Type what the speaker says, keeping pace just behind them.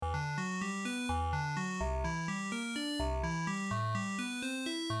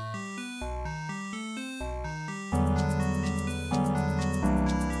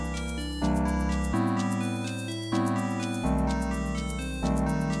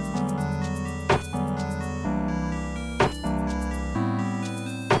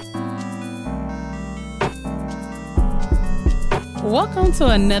Welcome to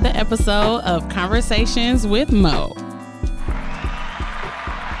another episode of Conversations with Mo. I'll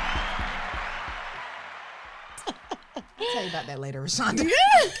tell you about that later, Rashonda.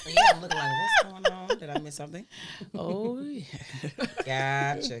 Yeah, I'm looking like, what's going on? Did I miss something? Oh, yeah.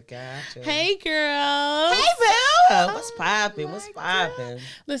 Gotcha. Hey, girl. Hey, Bill. What's popping? What's popping?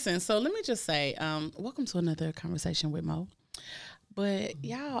 Listen, so let me just say, welcome to another Conversation with Mo. But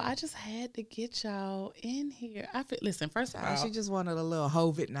y'all, I just had to get y'all in here. Listen, first of all, She just wanted a little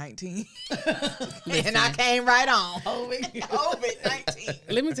COVID-19. And I came right on. COVID-19.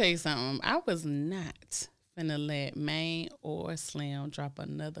 let me tell you something. I was not finna let Maine or Slim drop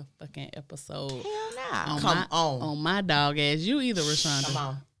another fucking episode Hell no. Come on. on my dog ass. You either, Rashonda. Come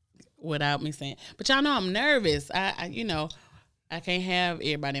on. Without me saying. But y'all know I'm nervous. I can't have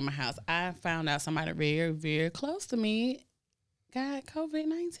everybody in my house. I found out somebody very, very close to me got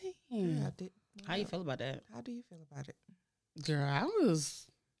COVID-19. How you feel about that? How do you feel about it? Girl, I was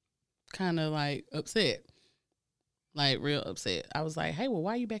kind of like upset. Like real upset. I was like, hey, well,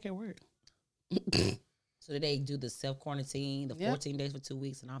 why are you back at work? So did they do the self-quarantine, the 14 days for 2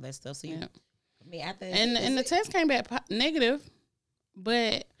 weeks and all that stuff? So you, I mean, after And the test came back negative,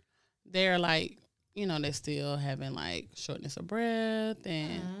 but they're like, they're still having like shortness of breath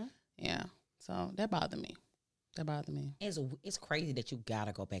and so that bothered me. It's crazy that you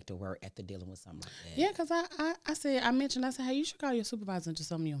gotta go back to work after dealing with something like that. Yeah, because I said, hey, you should call your supervisor and just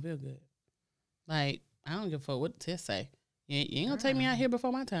tell me you don't feel good. Like, I don't give a fuck what the test say. You ain't gonna take me out here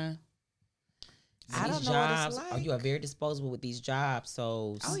before my time. I don't know what it's like. You are very disposable with these jobs.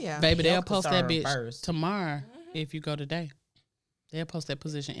 So, Baby, they'll post that bitch first. Tomorrow if you go today. They'll post that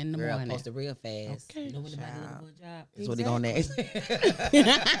position in the morning. Post it real fast. Okay. You know what about looking for a job? That's Exactly. what they gonna ask.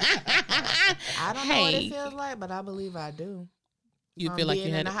 I don't know what it feels like, but I believe I do. You feel like you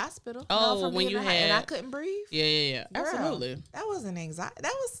being had in the hospital. Oh, when you had and I couldn't breathe. Yeah. Girl, Absolutely. That was an anxiety.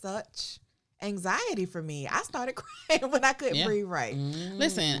 That was such anxiety for me. I started crying when I couldn't breathe right.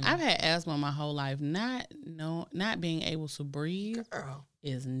 Listen, I've had asthma my whole life. Not being able to breathe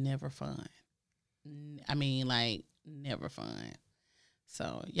is never fun. I mean, like, never fun.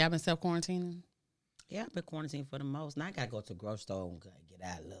 So, y'all been self-quarantining? Yeah, I've been quarantined for the most. Now I gotta go to the grocery store and get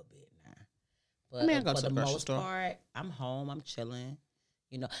out a little bit now. But I go to for the the grocery most store. part, I'm home. I'm chilling.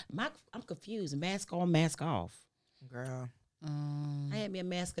 I'm confused. Mask on, mask off. Girl. I had me a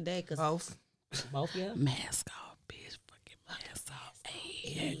mask a day because both, yeah. Mask off, bitch. Fucking mask off.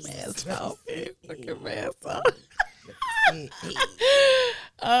 Hey, mask off, bitch. Fucking mask off.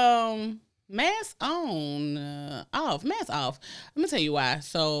 Mask on, off. Mask off. Let me tell you why.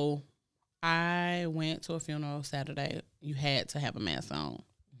 So, I went to a funeral Saturday. You had to have a mask on.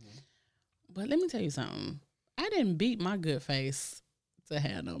 But let me tell you something. I didn't beat my good face to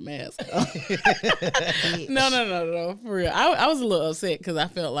have no mask on. No. For real. I was a little upset because I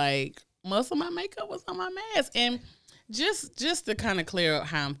felt like most of my makeup was on my mask. And just to kind of clear up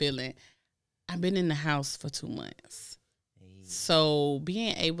how I'm feeling, I've been in the house for 2 months. So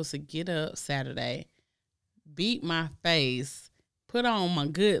being able to get up Saturday, beat my face, put on my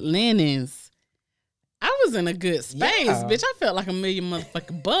good linens, I was in a good space, bitch. I felt like $1 million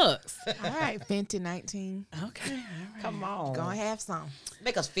motherfucking bucks. All right, Fenty 19. Okay, all right. Come on. Gonna have some.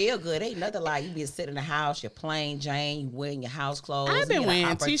 Make us feel good. Ain't nothing like you be sitting in the house, you're plain Jane, you wearing your house clothes. I've been you got an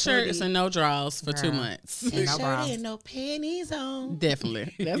wearing t-shirts opportunity. and no drawers for 2 months. And no Shirt bra. and no panties on.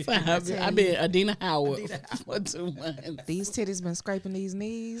 Definitely. That's how I've been Adina Howard for 2 months. These titties been scraping these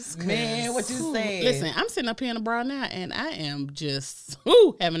knees. Man, what you saying? Listen, I'm sitting up here in a bra now, and I am just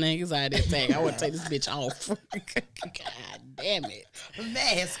having an anxiety attack. I want to take this bitch off. God damn it.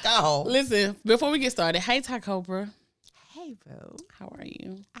 Mask off. Listen, before we get started, hey, Ty Cobra. Hey, boo. How are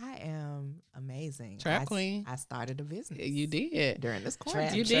you? I am amazing. Trap queen. I started a business. You did. During this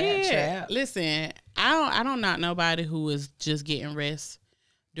quarantine. You did. Listen, I don't knock nobody who is just getting rest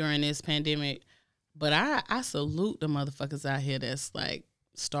during this pandemic, but I salute the motherfuckers out here that's like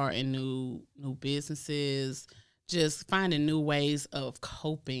starting new businesses, just finding new ways of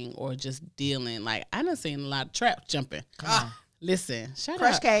coping or just dealing. Like, I done seen a lot of trap jumping. Listen, shout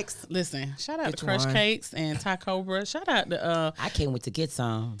Crush out. cakes. Listen, shout out Which to Crush one? Cakes and Ty Cobra. Shout out to I can't wait to get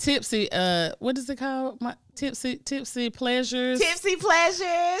some. Tipsy, what is it called? My Tipsy Pleasures. Tipsy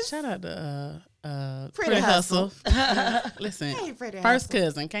Pleasures. Shout out to Pretty Hustle. Listen, Hey, Pretty first Hustle.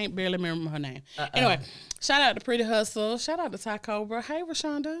 cousin, can't barely remember her name. Anyway, shout out to Pretty Hustle. Shout out to Ty Cobra. Hey,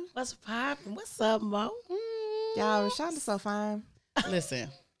 Rashonda. What's poppin'? What's up, Mo? Y'all, Rashonda's so fine. Listen.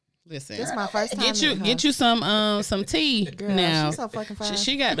 This is my first time. Get you some tea. Girl, now. she's so fucking fine.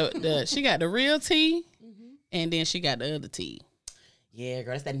 She got the real tea, and then she got the other tea. Yeah,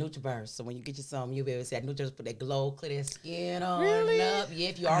 girl, that's that NutriBurst. So when you get you some, you'll be able to see that NutriBurst put that glow, clear that skin on Really? up. Yeah,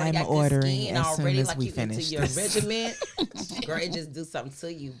 if you already I'm got good ordering skin as soon already, as like we you into finish your this. regimen, girl, it just do something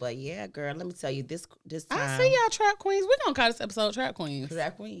to you. But yeah, girl, let me tell you, this time. I see y'all trap queens. We're going to call this episode Trap Queens.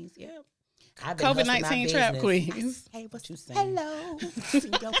 Trap queens, yeah. I've been COVID-19 hustling my Trap business. Queens. Hey, what's you saying? hello?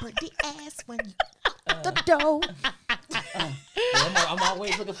 See your pretty ass when you the door. I'm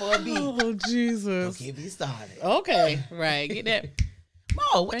always looking for a beat. Oh, Don't Jesus. get me started. Okay, right. Get that.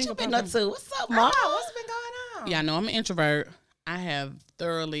 Mo, what you Finger been up popping. to? What's up, Mo? What's been going on? Yeah, I know I'm an introvert. I have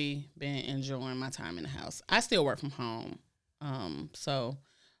thoroughly been enjoying my time in the house. I still work from home. So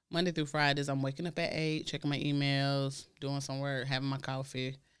Monday through Fridays, I'm waking up at 8, checking my emails, doing some work, having my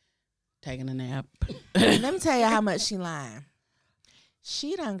coffee, taking a nap. Let me tell you how much she lying.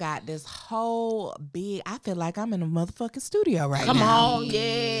 She done got this whole big. I feel like I'm in a motherfucking studio right Come now. on, yeah.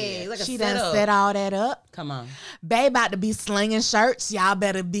 It's like a She setup. done set all that up. Come on. Babe about to be slinging shirts. Y'all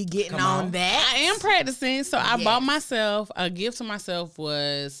better be getting Come on on. that. I am practicing, so I bought Yes. myself a gift to myself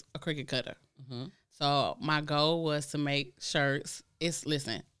was a Cricut cutter. Mm-hmm. So my goal was to make shirts.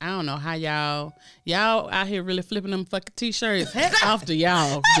 Listen, I don't know how y'all out here really flipping them fucking t-shirts. Hats off to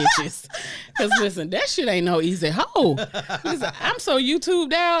y'all bitches. Cause listen, that shit ain't no easy hoe. Listen, I'm so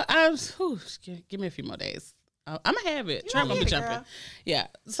YouTubed out. Give me a few more days. I'm gonna have it. Trap gonna be get it, jumping. girl. Yeah.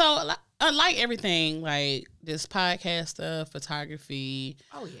 So like everything, like this podcast stuff, photography,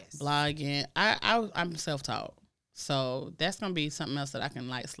 Oh yes. blogging. I'm self-taught. So that's gonna be something else that I can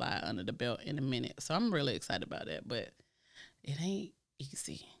like slide under the belt in a minute. So I'm really excited about that. But it ain't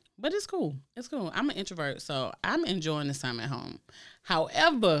easy. But it's cool. It's cool. I'm an introvert, so I'm enjoying this time at home.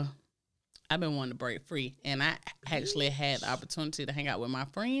 However, I've been wanting to break free. And I actually had the opportunity to hang out with my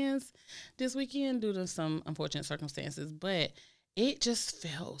friends this weekend due to some unfortunate circumstances. But it just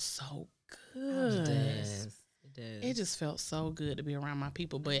felt so good. It does. It just felt so good to be around my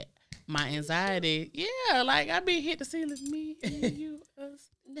people. But my anxiety, yeah, like I be hit the ceiling, me and you, us,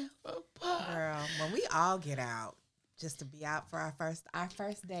 never part. Girl, when we all get out, just to be out for our first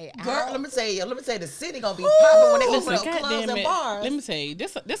day Girl, out. let me tell you, the city gonna be popping when they Listen, open up clubs goddamn and it. bars. Let me tell you,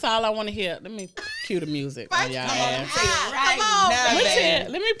 this all I want to hear. Let me cue the music on y'all Come on, let me ass. tell you right Come on, now, Let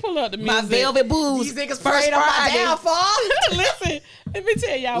baby. me pull up the music. My velvet boots. These niggas first prayed on my Friday. downfall. Listen, let me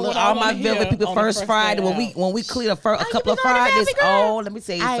tell y'all Look, what I all wanna my hear velvet people on the first Friday day when out. we clear a couple of been going to Fridays. Velvet, girl? Oh, let me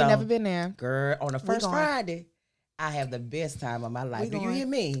tell you I ain't something. never been there. Girl, on the first going. Friday, I have the best time of my life. Do you going. hear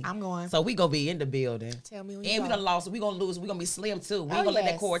me? I'm going. So we gonna be in the building. Tell me when you And we go. done lost. We gonna lose. We gonna be slim too. We Oh, ain't gonna let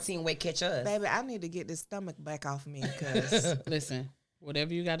that yes. quarantine weight catch us. Baby, I need to get this stomach back off of me because Listen,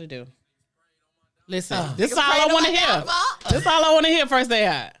 whatever you got to do. Listen, Oh. this is all I want to hear. This is all I want to hear first day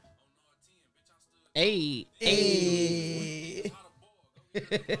out. Hey, Hey.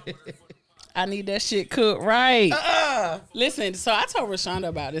 I need that shit cooked right. Listen, so I told Rashonda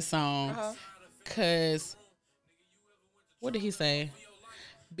about this song because what did he say?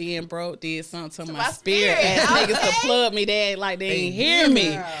 Being broke did something to my spirit. Ask niggas to plug me. They act like they ain't hear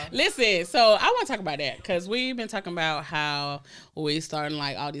me. Listen, so I want to talk about that because we've been talking about how we starting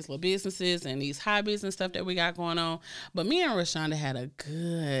like all these little businesses and these hobbies and stuff that we got going on. But me and Rashonda had a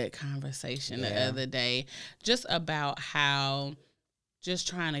good conversation the other day just about how just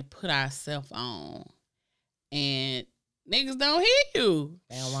trying to put ourselves on and niggas don't hear you.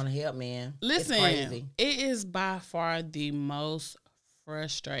 They don't want to help, man. Listen, It's crazy. it is by far the most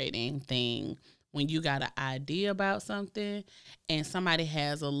frustrating thing when you got an idea about something and somebody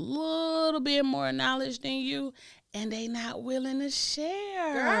has a little bit more knowledge than you and they not willing to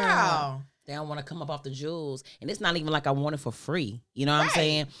share. girl. They don't want to come up off the jewels. And it's not even like I want it for free. You know what I'm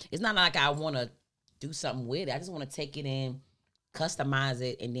saying? It's not like I want to do something with it. I just want to take it and customize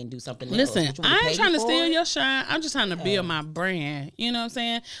it and then do something else. Listen, What, you want me I to ain't pay trying you to for steal it? your shine. I'm just trying to build my brand. You know what I'm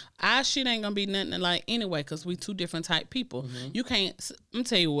saying? Our shit ain't gonna be nothing like anyway because we two different type people. You can't. I'm gonna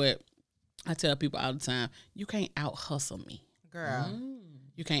tell you what. I tell people all the time. You can't out hustle me. Girl.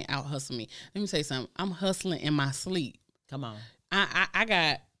 You can't out hustle me. Let me tell you something. I'm hustling in my sleep. Come on. I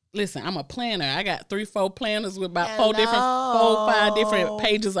got. Listen, I'm a planner. I got 3-4 planners with about Hello. 5 different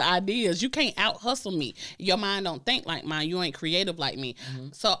pages of ideas. You can't out hustle me. Your mind don't think like mine. You ain't creative like me.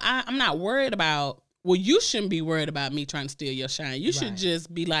 So I'm not worried about. Well, you shouldn't be worried about me trying to steal your shine. You should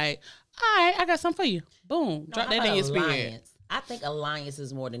just be like, all right, I got something for you. Boom, drop How that in about your spirit. alliance? I think alliance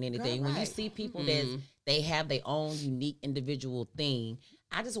is more than anything. When you right. see people that they have their own unique individual thing,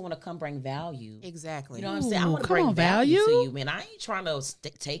 I just want to come bring value. Exactly. You know what I'm saying? I Ooh, want to come bring on, value to value. you, man. I ain't trying to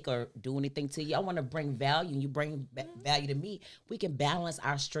take or do anything to you. I want to bring value, and you bring value to me. We can balance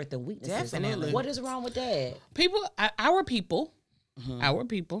our strengths and weaknesses. Definitely. What is wrong with that? Our people Mm-hmm. our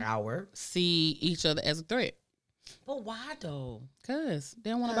people Our see each other as a threat. But why though? Cause they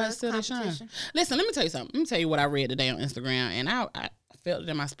don't want nobody to steal their shine. Competition. Listen, let me tell you something. Let me tell you what I read today on Instagram, and I felt it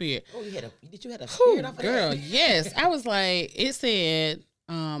in my spirit. Oh, you had a Whew, spirit off of girl, that? yes. I was like, it said,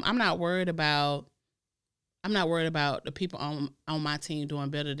 I'm not worried about the people on my team doing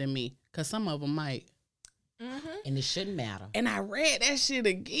better than me, cause some of them might. And it shouldn't matter. And I read that shit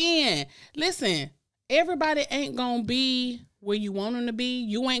again. Listen, everybody ain't gonna be where you want them to be.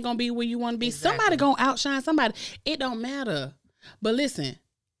 You ain't gonna be where you want to be. Exactly. Somebody gonna outshine somebody. It don't matter. But listen,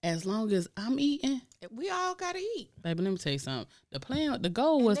 as long as I'm eating, We all gotta eat. baby, let me tell you something. The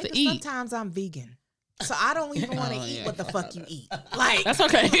goal was Nigga, to eat. Sometimes I'm vegan, so I don't even want to Oh, eat yeah. what the fuck you eat. Like, That's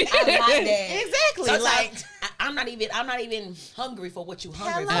okay. I like that. Exactly. Sometimes Like, I'm not even hungry for what you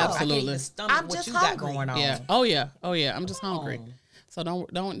hungry for. Hello. I can't Absolutely. even stomach I'm what just you hungry. got going on. Yeah. Oh yeah. I'm just Come hungry. on. So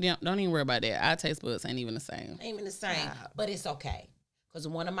don't even worry about that. Our taste buds ain't even the same. Ain't even the same, but it's okay. Because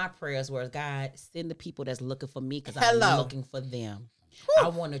one of my prayers was, God, send the people that's looking for me because I'm Hello. looking for them. I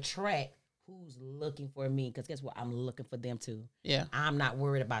want to track who's looking for me because guess what? I'm looking for them too. Yeah. I'm not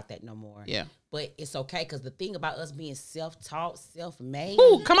worried about that no more. Yeah. But it's okay because the thing about us being self-taught, self-made,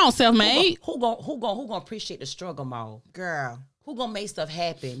 Ooh, come on, self-made. who gonna appreciate the struggle more? girl, Who gonna make stuff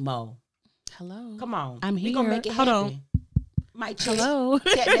happen more? Hello. Come on, I'm We gonna here. make it Hold on. happen. Might check. Hello.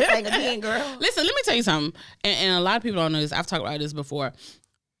 Tap that thing again, girl. Listen, let me tell you something. And a lot of people don't know this. I've talked about this before.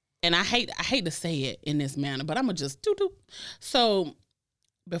 And I hate to say it in this manner, but I'm going to just do. So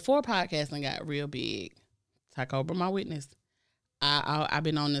before podcasting got real big, Tacoba, my witness, I've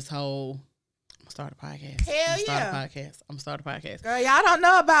been on this whole, I'm going to start a podcast. Hell I'm start a podcast. girl, y'all don't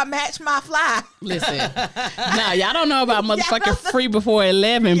know about Match My Fly. Listen. Nah, y'all don't know about motherfucking Free Before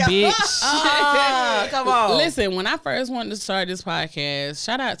 11, bitch. Oh, come on. Listen, when I first wanted to start this podcast,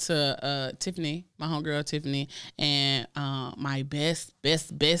 shout out to Tiffany, my homegirl Tiffany, and my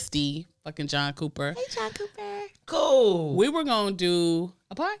bestie, fucking John Cooper. Hey, John Cooper. Cool. We were gonna do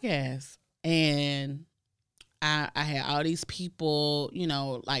a podcast, and I had all these people,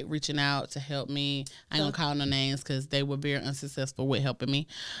 like reaching out to help me. I ain't gonna call no names because they were very unsuccessful with helping me,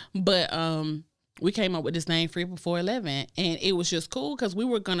 but we came up with this name, Free Before 11, and it was just cool because we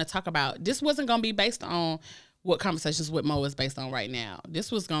were gonna talk about. This wasn't gonna be based on what Conversations with Mo is based on right now.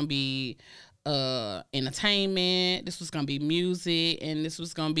 This was gonna be entertainment. This was gonna be music, and this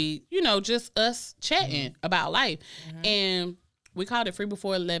was gonna be, just us chatting about life. And we called it Free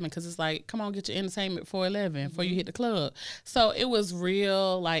Before 11 because it's like, come on, get your entertainment before 11 before you hit the club. So it was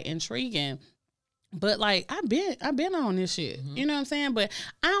real, like, intriguing. But like I've been on this shit. You know what I'm saying? But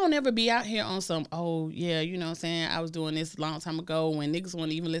I don't ever be out here on some, oh yeah, you know what I'm saying? I was doing this a long time ago when niggas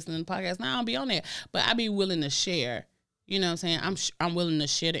weren't even listening to podcasts. Now I don't be on that. But I be willing to share. You know what I'm saying? I'm willing to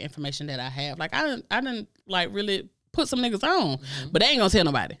share the information that I have. Like I didn't like really put some niggas on, but they ain't gonna tell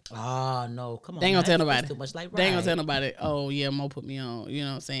nobody. Oh no, come on. They ain't gonna tell nobody. Too much like They ain't gonna right. tell nobody, oh yeah, Mo put me on, you know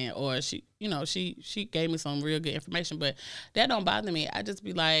what I'm saying? Or she gave me some real good information, but that don't bother me. I just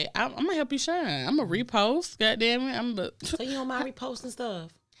be like, I'm gonna help you shine. I'm gonna repost, goddamn it. So you don't mind reposting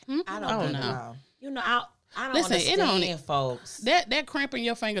stuff? I don't Oh, know. no. You know, I don't Listen, it understand, don't- folks. That cramp in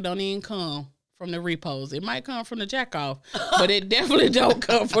your finger don't even come from the repost. It might come from the jack off, but it definitely don't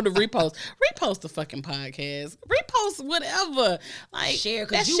come from the repost. Repost the fucking podcast. Repost whatever. Like Share that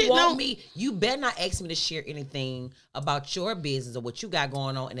because you shit want don't- me. You better not ask me to share anything about your business or what you got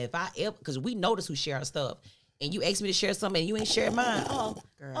going on. And if I ever, because we notice who share our stuff, and you ask me to share something and you ain't share mine, oh,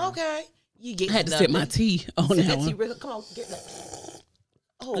 Girl. okay. You get I had to sip my tea on Sip that that one. tea, Rick. Come on, get that.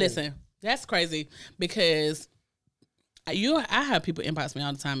 Oh, Listen, that's crazy because I have people inbox me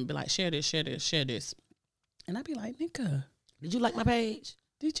all the time and be like, share this, share this, share this. And I be like, nigga, Did you like my page?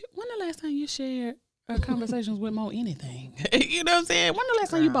 when the last time you shared Conversations with Mo anything? You know what I'm saying? When the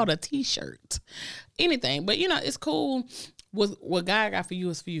last time you bought a t-shirt? Anything. But it's cool. What God got for you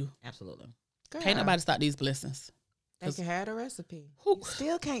is for you. Absolutely. Girl, Can't nobody stop these blessings. They can have the recipe. Who- You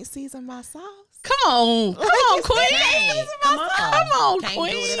still can't season my sauce. Come on, Queen. Dang, come on, Come on, Can't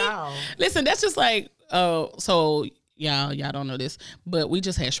Queen. do it at all. Listen, that's just like, so y'all don't know this, but we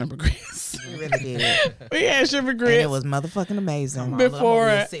just had shrimp and grits. We really did. We had shrimp and And grits. it was motherfucking amazing. Come on, Before- I'm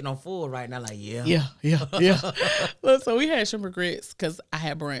over here sitting on full right now, like yeah. Yeah. Look, so we had shrimp and grits because I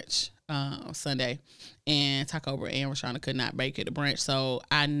had brunch Sunday, and Tacoba and Rashana could not make it to brunch, so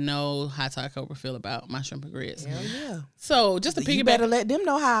I know how Tacoba feel about my shrimp and grits. Hell yeah. So just to You piggyback, better let them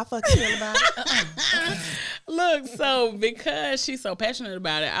know how I fucking feel about it. look, so because she's so passionate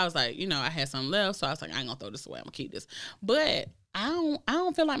about it, I was like, I had some left, so I was like, I ain't gonna throw this away. I'm gonna keep this, but I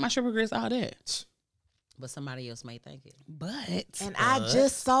don't feel like my shrimp and grits all that. But somebody else may think it. But And I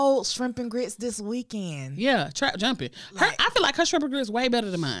just sold shrimp and grits this weekend. yeah, trap jumping. I feel like her shrimp and grits way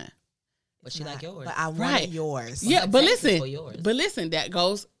better than mine. But she like yours. But I Right. wanted yours. Yeah, Like but Texas listen, for yours. but listen, that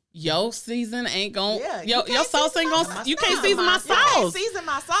goes. Your season ain't gon' Yeah, your can't sauce ain't season gon' my you can't sauce. season my You can't sauce. season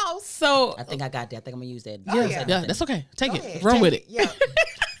my sauce. So I think I got that. I think I'm gonna use that. yeah, yeah. yeah, that's okay. Take Go it, ahead. run Take with it. Yeah.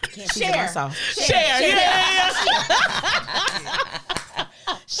 Can't season my sauce. Share, yeah.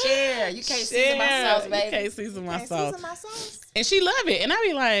 Share. You can't season my sauce, baby. You can't season my Can't sauce. season my sauce. And she love it, and I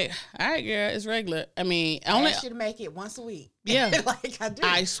be like, all right, girl, it's regular. I mean, I only ask you to make it once a week. Yeah. like I do.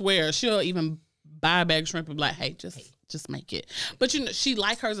 I swear she'll even buy a bag of shrimp and be like, hey, just make it. But you know, she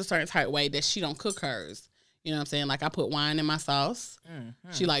like hers a certain type way that she don't cook hers. You know what I'm saying? Like I put wine in my sauce.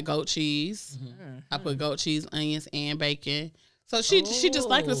 She like goat cheese. I put goat cheese, onions, and bacon. So she just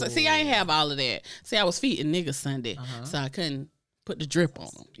like this. See, I ain't have all of that. See, I was feeding niggas Sunday, so I couldn't put the drip on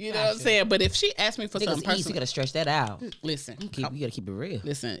them. You know what I'm saying? But if she asked me for something Niggas eat, you personal, gotta stretch that out. listen, You gotta keep it real.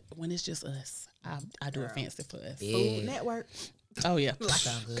 listen. When it's just us, I do it fancy for us. Food Network. Oh yeah,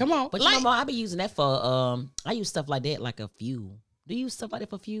 Sound good. come on. But like, you know, I be using that for I use stuff like that like a fuel. Do you use stuff like that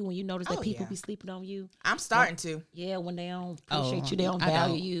for fuel when you notice that Oh, people yeah. be sleeping on you? I'm starting to. Yeah, when they don't appreciate you, they don't I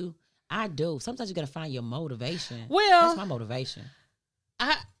value don't. you. I do. Sometimes you gotta find your motivation. Well- that's my motivation.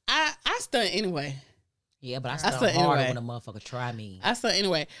 I stunt anyway. Yeah, but I stunt start harder anyway. when a motherfucker try me. I stunt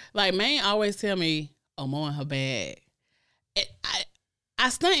anyway. Like man always tell me, "Oh, Mo in her bag." I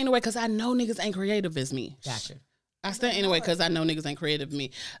stunt anyway because I know niggas ain't creative as me. Gotcha. I stunt anyway because I know niggas ain't creative as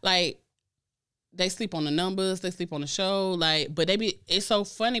me. Like they sleep on the numbers, they sleep on the show. Like, but it's so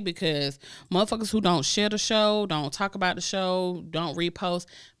funny because motherfuckers who don't share the show, don't talk about the show, don't repost,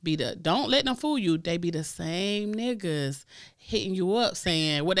 don't let them fool you. They be the same niggas hitting you up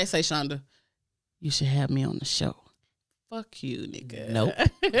saying, what they say, Shonda? You should have me on the show. Fuck you, nigga. Nope.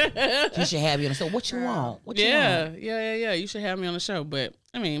 You should have you on. So what you want? What you want? Yeah. You should have me on the show. But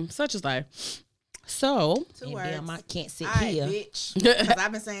I mean, such is life. So, Two And words. damn, I can't sit All right, here. bitch. Because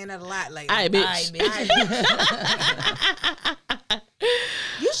I've been saying that a lot lately. I bitch.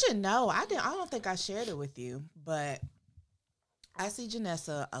 You should know. I don't think I shared it with you, but I see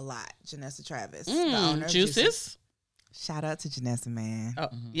Janessa a lot. Janessa Travis, the owner of Juices. Shout out to Janessa, man. Oh,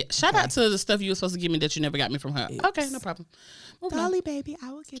 yeah. Shout out to the stuff you were supposed to give me that you never got me from her. Oops. Okay, no problem. Moving on. Dolly, baby,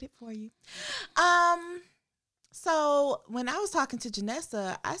 I will get it for you. So when I was talking to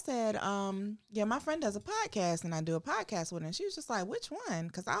Janessa, I said, yeah, my friend does a podcast and I do a podcast with her. And she was just like, which one?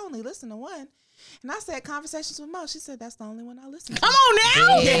 Because I only listen to one. And I said, Conversations with Mo. She said, that's the only one I listen to. Come on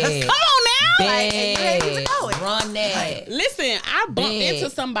now. Yes. Come on now. Like, and you didn't even know it. Run that. Listen, I bumped Big. into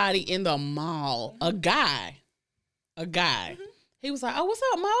somebody in the mall, a guy. He was like, oh, what's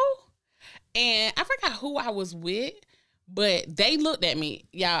up, Mo? And I forgot who I was with, but they looked at me.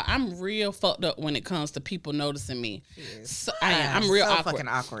 Y'all, I'm real fucked up when it comes to people noticing me. So, I'm real so awkward. fucking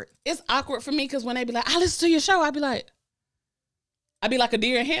awkward. It's awkward for me because when they be like, I listen to your show, I be like a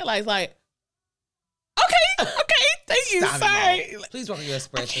deer in headlights, like, okay, thank you, Stop it, sorry. Please work on your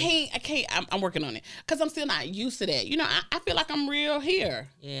expression. I can't. I'm working on it because I'm still not used to that. You know, I feel like I'm real here.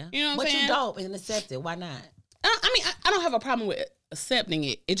 Yeah. You know what I'm but saying? you dope and accept it. Why not? I mean, I don't have a problem with accepting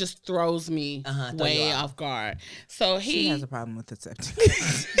it. It just throws me Throw you way off. off guard. So She has a problem with accepting.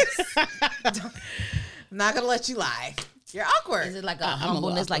 I'm not gonna let you lie. You're awkward. Is it like a I'm a little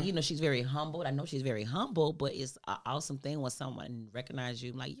humbleness? Like, awkward. you know, she's very humble. I know she's very humble, but it's an awesome thing when someone recognize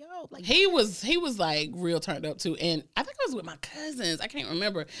you. Like, yo, like he was like real turned up too, and I think I was with my cousins. I can't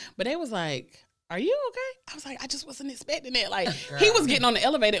remember, but they was like, "Are you okay?" I was like, "I just wasn't expecting that." Like he was getting on the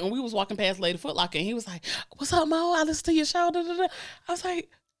elevator, and we was walking past Lady Foot Locker, and he was like, "What's up, Mo? I listen to your show." Da, da, da. I was like,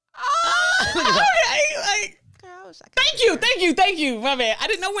 "Oh, okay." Like, Thank you. My bad. I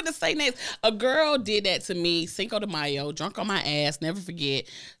didn't know what to say next. A girl did that to me, Cinco de Mayo, drunk on my ass, never forget.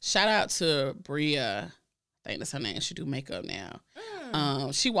 Shout out to Bria. I think that's her name. She do makeup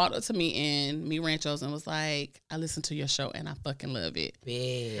now. She walked up to me in Mi Ranchos and was like, I listen to your show and I fucking love it.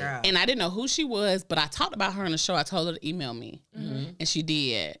 big. Girl. And I didn't know who she was, but I talked about her on the show. I told her to email me. And she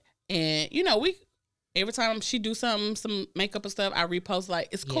did. And, you know, every time she do something, some makeup and stuff, I repost. Like,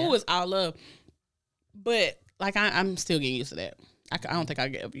 it's cool. Yeah. It's all love. But, like, I'm still getting used to that. I don't think I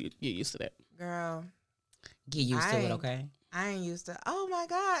get used to that. Girl, Get used to it, I- okay? I ain't used to. Oh my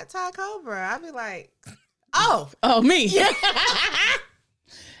God, Ty Cobra. I'd be like, oh, Oh, me. Yeah.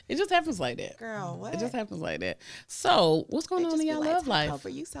 It just happens like that. girl, what? It just happens like that. So, what's going on in your love life? Cobra,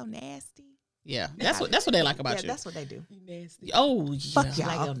 you so nasty. Yeah, that's what they like about Yeah, you. that's what they do. Oh, yeah. Fuck y'all.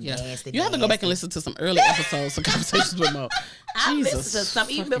 Like a Yeah. nasty, You have to go back nasty. and listen to some early episodes of Conversations with Mo. I Jesus listened to some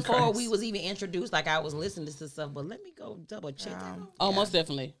even fucking before Christ. we was even introduced. Like I was listening to stuff, but let me go double check that. out. Oh, most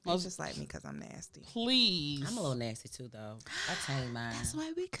definitely. It's Most just like me because I'm nasty. please. I'm a little nasty too, though. I tame mine. That's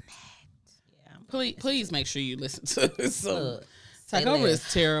why we connect. Yeah, I'm Please make sure you listen to some Look, Takeover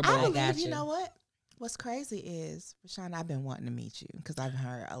is terrible. I believe, got you you. know what? What's crazy is, Rashawn, I've been wanting to meet you because I've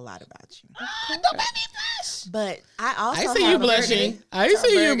heard a lot about you. Don't make me blush. But I also I see you have a blushing. friend- I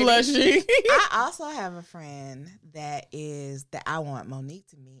see you blushing. I also have a friend that I want Monique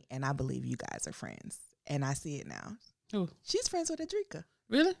to meet, and I believe you guys are friends. And I see it now. Who? She's friends with Adrika.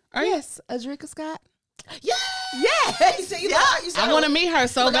 Really? Are you? Yes, Adrika Scott. Yeah. Yes. See, Yeah. I want to meet her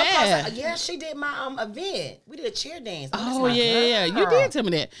so Look, of course, bad. yeah, she did my event. We did a cheer dance. That's Oh my yeah. You girl. did tell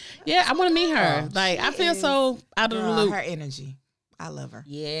me that. Yeah, I want to meet her. Like I She feel is- so out of the Girl, loop. her energy. I love her.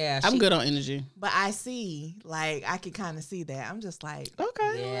 Yeah, I'm she- good on energy. But I see, like, I can kind of see that. I'm just like,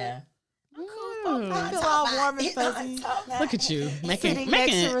 Okay. Yeah. I feel all warm and fuzzy. Look at you making Sitting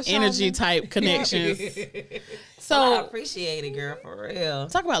next to Rashawn. energy type connections. I So appreciate it, girl, for real.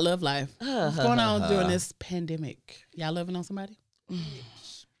 talk about love life. What's going on during this pandemic? Y'all loving on somebody?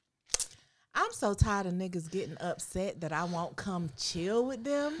 I'm so tired of niggas getting upset that I won't come chill with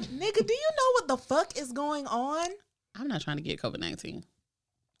them. Nigga, do you know what the fuck is going on? I'm not trying to get COVID-19.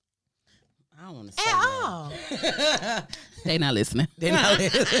 I don't want to say At that. all. They not listening. They're not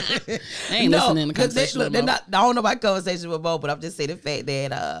listening. They ain't listening to 'cause conversation. they're not. I don't know about conversation with Mo, but I'm just saying the fact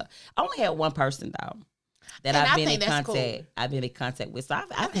that I only had one person though that And I've I been in think that's contact. cool. I've been in contact with. So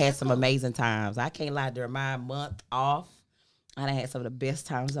I've had some amazing times. I can't lie. During my month off, I done had some of the best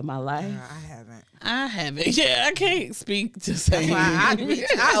times of my life. I haven't. I haven't. Yeah, I can't speak to say. Well,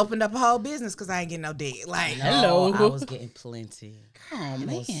 I opened up a whole business because I ain't getting no dick. Like, Hello. I was getting plenty. Oh And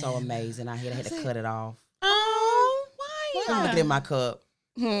man. it was so amazing. I had to cut it off. Oh, I'm why? looking at my cup.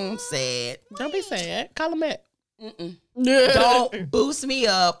 Sad. Don't be sad. Call him back. Don't boost me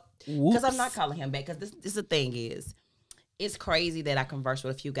up. Because I'm Whoops. not calling him back. Because this the thing is, it's crazy that I converse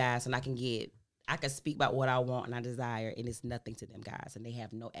with a few guys and I can speak about what I want and I desire, and it's nothing to them guys, and they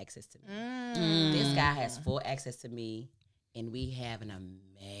have no access to me. This guy has full access to me, and we have an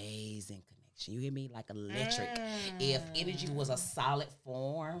amazing connection. You hear me? Like electric. If energy was a solid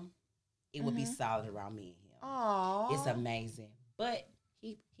form, it would be solid around me and him. Aww. It's amazing. But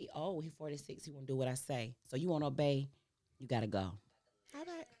he old. He 46. He won't do what I say. So you want to obey, you got to go. All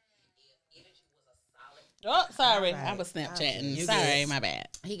right. Oh, sorry. Alright. I was Snapchatting. You Sorry, good. my bad.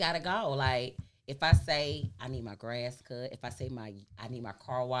 He gotta go. Like if I say I need my grass cut, if I say I need my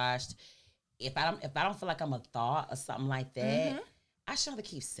car washed, if I don't feel like I'm a thought or something like that, I shouldn't have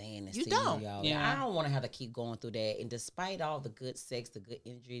to keep saying this You to don't. you, y'all. Yeah. I don't want to have to keep going through that. And despite all the good sex, the good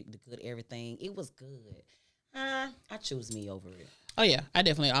energy, the good everything, it was good. I choose me over it. Oh yeah, I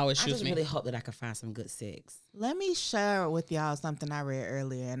definitely always I choose just me. really hope that I can find some good sex. Let me share with y'all something I read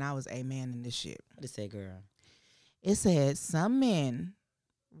earlier, and I was amen in this shit. What did it say, girl? It said some men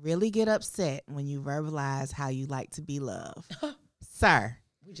really get upset when you verbalize how you like to be loved. Sir,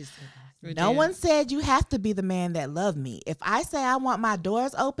 We just said that. We no did. one said you have to be the man that love me. If I say I want my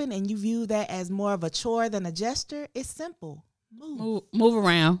doors open and you view that as more of a chore than a gesture, it's simple. Move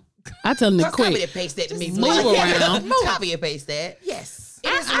around. I tell them to Just copy quick. and paste that to me. move please. around. Copy and paste that. Yes. It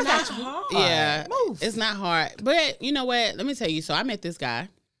is not hard. Yeah, Move. it's not hard. But you know what? Let me tell you. So I met this guy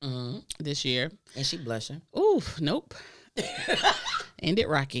Mm-hmm. this year. And she blushing. Ooh, nope. Ended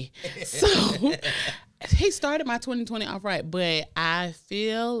rocky. So he started my 2020 off right, but I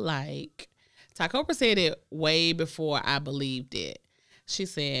feel like Tacopa said it way before I believed it. She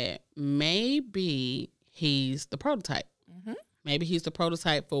said maybe he's the prototype. Maybe he's the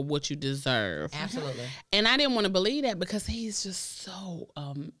prototype for what you deserve. Absolutely. And I didn't want to believe that because he's just so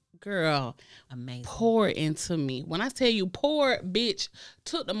girl, Amazing. pour into me. When I tell you pour, bitch,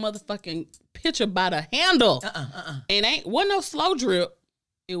 took the motherfucking picture by the handle. And wasn't no slow drip.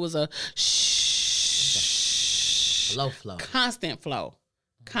 It was a Low flow. constant flow.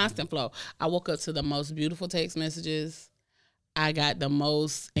 Constant flow. I woke up to the most beautiful text messages. I got the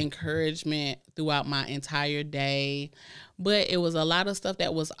most encouragement throughout my entire day. But it was a lot of stuff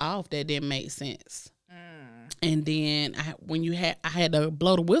that was off that didn't make sense. And then I had to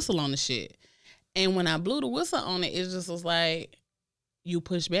blow the whistle on the shit. And when I blew the whistle on it, it just was like, you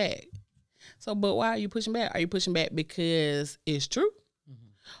push back. So, but why are you pushing back? Are you pushing back because it's true?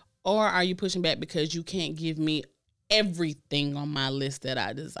 Or are you pushing back because you can't give me everything on my list that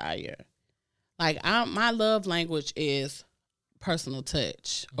I desire? Like, my love language is personal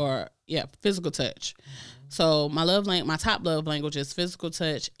touch or, physical touch. So my top love language is physical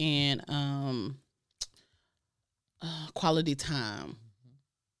touch and quality time.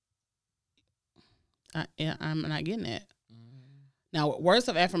 I'm not getting that. Now, words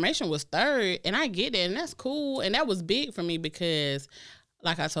of affirmation was third, and I get it, and that's cool, and that was big for me because,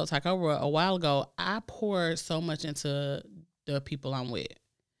 like I told Tacoba a while ago, I pour so much into the people I'm with.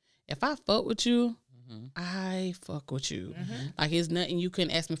 If I fuck with you, I fuck with you. Like, it's nothing you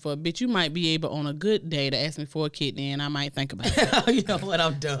couldn't ask me for. Bitch, you might be able on a good day to ask me for a kidney, and I might think about it. You know what?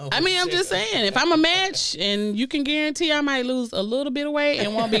 I'm done. I mean, I'm just saying, if I'm a match and you can guarantee I might lose a little bit of weight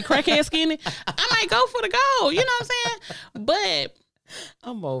and won't be crackhead skinny, I might go for the goal. You know what I'm saying? But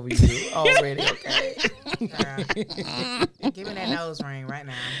I'm over you already. Okay. Girl, give me that nose ring right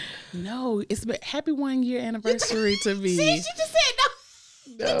now. no, it's been happy 1 year anniversary to me. See, she just said no.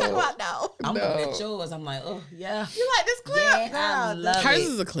 You talking about no. I'm looking at yours. I'm like, oh yeah. You like this clip? Yeah, Girl, I love Hers it.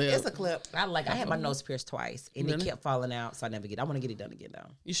 is a clip. It's a clip. I had my nose pierced twice, and Really? it kept falling out, so I never get. I want to get it done again though.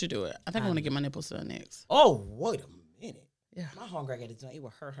 You should do it. I think I want to get my nipples done next. Oh, wait a minute. Yeah. My homegirl got it done. It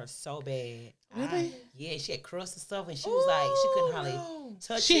would hurt her so bad. Really? Yeah, she had crust and stuff, and she was like, she couldn't hardly no.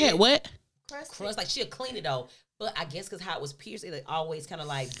 touch She it. had what? Crust, like she'll clean it though. But I guess because how it was pierced, it always kind of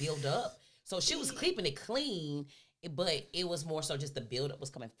like build up. So she was keeping it clean, but it was more so just the buildup was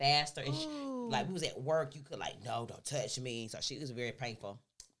coming faster. And she, like we was at work, you could like, no, don't touch me. So she was very painful.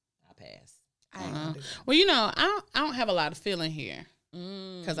 I passed. I ain't gonna do that. Well, you know, I don't have a lot of feeling here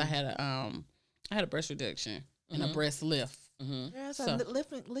because I had a breast reduction and a breast lift. Girl, so So-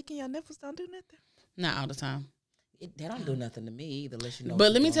 licking your nipples don't do nothing. Not all the time. They don't do nothing to me either, unless you know. But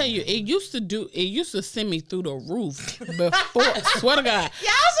what let me you're tell you, doing. it used to send me through the roof before. Swear to God.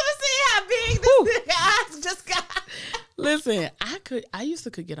 Y'all should have seen how big this nigga eyes just got. Listen, I used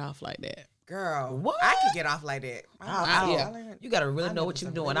to could get off like that. Girl, What? I could get off like that. Yeah. You gotta really I know know what you're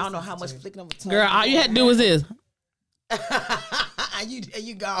some doing. really I don't know how much sensitive. flicking of a tongue. Girl, all you had to do was this.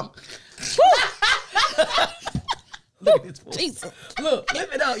 you go. Look at this fool. Jesus. Look,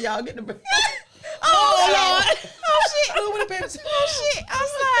 lift it up, y'all. Get the. Oh, Lord. Oh, shit. Look what the baby. Oh, shit. I'm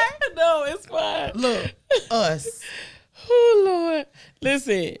sorry. No, it's fine. Look, us. Oh Lord.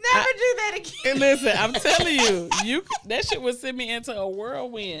 Listen. Never do that again. And listen, I'm telling you, that shit would send me into a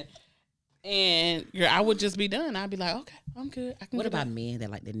whirlwind. And girl, I would just be done. I'd be like, okay, I'm good. I can What get about up. men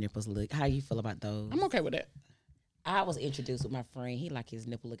that like their nipples look? How you feel about those? I'm okay with that. I was introduced with my friend. He like his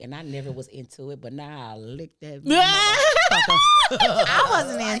nipple look, and I never was into it. But now I lick that. I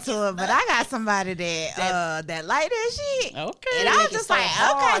wasn't into it, but I got somebody that like that shit. Okay. And I was make it just so like,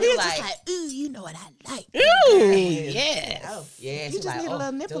 hard. okay. He You was just like- like, ooh, you know what I like. Ooh, yes. Oh, yeah. You just need a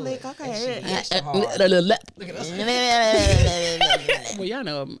little nipple lick. Okay. Extra hard. Look at us. Well, y'all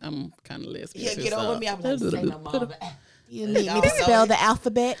know I'm kind of lesbian. Yeah, too, get so- over me. I'm like, say no more. You need me Y'all to know spell it. the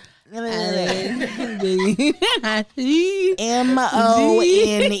alphabet?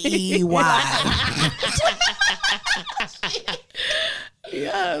 M-O-N-E-Y.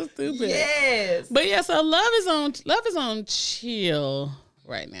 Yeah, stupid. Yes. But yeah, so love is on chill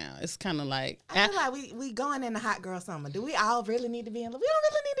right now. It's kind of like I feel like we going into hot girl summer. Do we all really need to be in love? We don't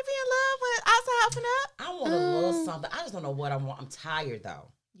really need to be in love with outside open up. I want a little something. I just don't know what I want. I'm tired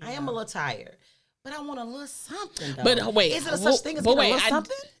though. I am a little tired. But I want a little something though. But wait, is it a such thing as but getting a wait, little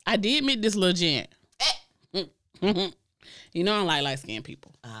something? I did meet this little gent. You know I don't like light skinned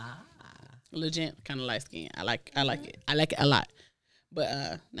people. Little gent, kind of light skinned. I like it. I like it a lot.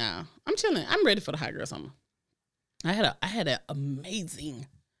 But nah, I'm chilling. I'm ready for the hot girl summer. I had an amazing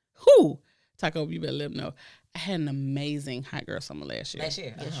Taco, you better let them know. I had an amazing hot girl summer last year. Last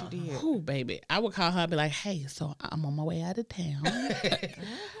year. Yes, you did. Ooh, baby. I would call her and be like, hey, so I'm on my way out of town.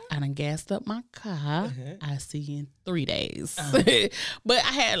 I done gassed up my car. I see you in 3 days. But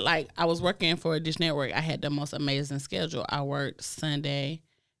I was working for a Dish Network. I had the most amazing schedule. I worked Sunday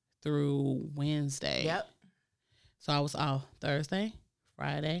through Wednesday. Yep. So I was off Thursday,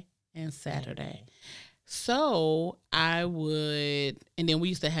 Friday, and Saturday. So I would, and then we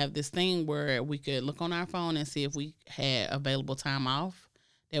used to have this thing where we could look on our phone and see if we had available time off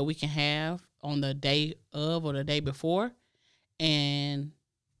that we can have on the day of or the day before, and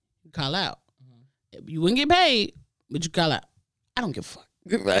call out. You wouldn't get paid, but you call out. I don't give a fuck.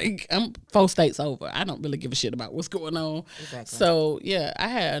 Like, I'm 4 states over. I don't really give a shit about what's going on. Exactly. So yeah, I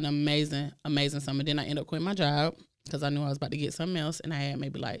had an amazing summer. Then I ended up quitting my job because I knew I was about to get something else, and I had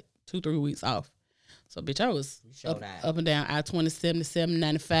maybe like 2-3 weeks off. So, bitch, I was up and down I-20, 77,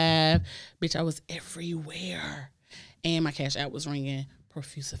 95. Bitch, I was everywhere. And my cash out was ringing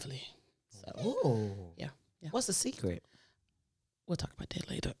profusively. So, Ooh. yeah. What's the secret? We'll talk about that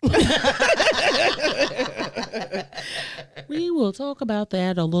later. We will talk about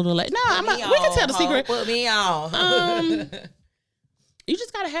that a little later. No, we can tell the secret. Put me on. You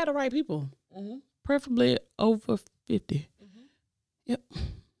just got to have the right people. Preferably over 50. Yep.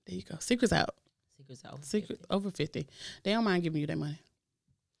 There you go. Secret's out. Secret over 50. They don't mind giving you that money.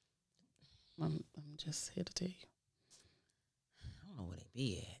 I'm just here to tell you. I don't know where they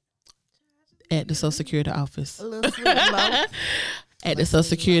be At the Social Security office. A little sweet low. at the Social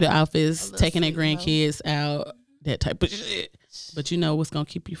Security office, little taking their sweet hoe. grandkids out, that type of shit. But you know what's gonna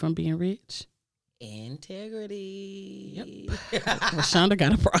keep you from being rich? Integrity. Rashonda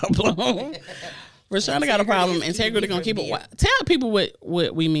got a problem. Rashonda got a problem. Integrity gonna keep it. Tell people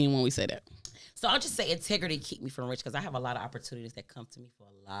what we mean when we say that. So I'll just say integrity keep me from rich because I have a lot of opportunities that come to me for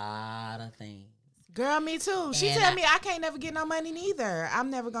a lot of things. Girl, me too. She And tell me I can't never get no money neither. I'm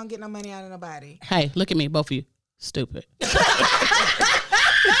never gonna get no money out of nobody. Hey, look at me, both of you. Stupid.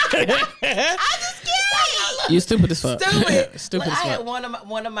 You stupid as fuck. Stupid Well, as I had fuck.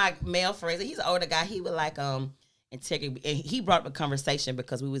 one of my male friends. He's an older guy. He was like integrity, and he brought up a conversation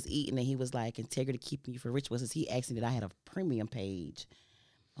because we was eating, and he was like, integrity keeping you from rich was he asked me that I had a premium page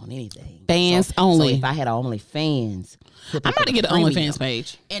on anything. Fans only. So if I had OnlyFans, I'm about to get an OnlyFans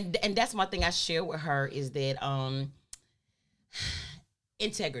page. And that's my thing I share with her is that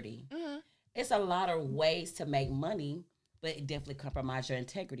integrity. Mm-hmm. It's a lot of ways to make money, but it definitely compromise your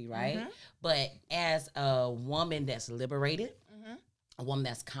integrity, right? Mm-hmm. But as a woman that's liberated, Mm-hmm. a woman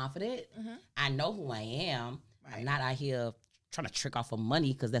that's confident, Mm-hmm. I know who I am. Right. I'm not out here trying to trick off of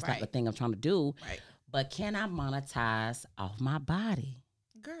money because that's not Right. the thing I'm trying to do. Right. But can I monetize off my body?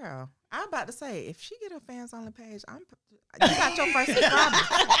 Girl, I'm about to say, if she get her fans on the page, you got your first subscriber.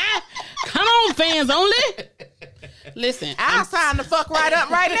 Come on, fans only. Listen, I'll sign the fuck right up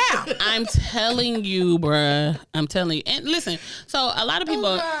right now. I'm telling you, bruh. I'm telling you. And listen, so a lot of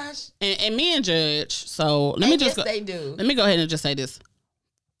people, gosh. and me and Judge, so let me just go. They do. Let me go ahead and just say this.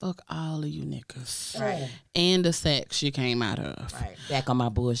 Fuck all of you niggas. Right. And the sex you came out of. Right. Back on my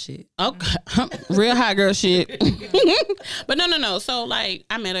bullshit. Okay. Real hot girl shit. But no. So like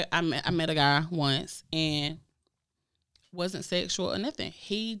I met a guy once and wasn't sexual or nothing.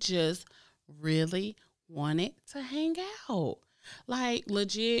 He just really wanted to hang out. Like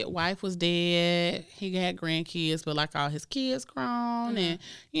legit, wife was dead. He had grandkids, but like all his kids grown, and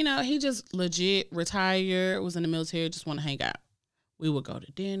he just legit retired. Was in the military, just want to hang out. We would go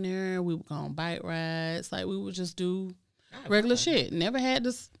to dinner. We would go on bike rides. Like we would just do regular shit. Never had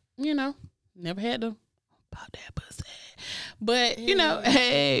this, never had to pop that pussy. But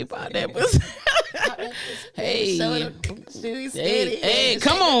hey, pop that pussy. Hey, hey,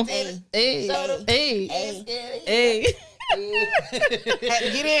 come on, hey. Had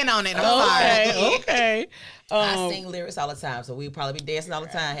to get in on it. I'm sorry. Okay. I sing lyrics all the time, so we'd probably be dancing all the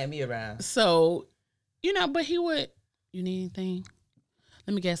time, had me around. So, but he would, you need anything?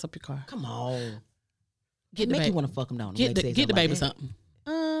 Let me gas up your car. Come on. Get the Make baby. you want to fuck him down. Get the baby something.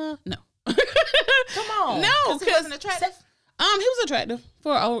 No. Come on. No, He wasn't attractive. he was attractive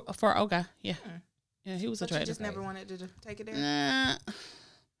for an old guy. Yeah. Yeah, he was But you attractive. just never wanted to take it there. Nah.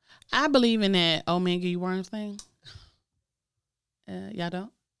 I believe in that old man give you worms thing. Y'all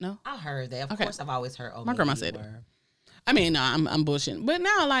don't? No? I heard that. Of Okay. course, I've always heard. Oh, My grandma said it. I mean, no, I'm bullshitting. But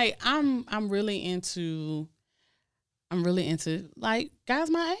now, like, I'm really into like guys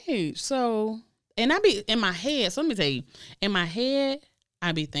my age. So, and I be in my head. So let me tell you, in my head,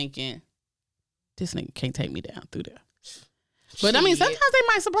 I be thinking, this nigga can't take me down through there. But I mean, sometimes they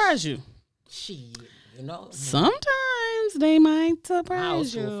might surprise you. Shit, Sometimes they might I surprise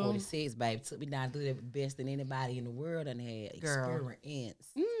was you. 46, babe. Took me down through the best than anybody in the world and had Girl. experience.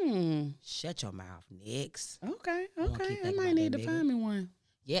 Mm, Shut your mouth, Nicks. okay. won't keep I thinking might about need that to nigga. find me one.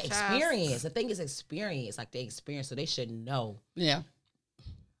 Yeah, Child. experience. The thing is experience. Like they experience, so they should know Yeah. on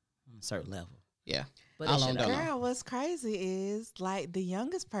a certain level. Yeah. But How they long should don't know. know. Girl, what's crazy is like the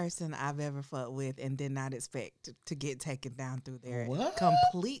youngest person I've ever fucked with and did not expect to get taken down through there. What?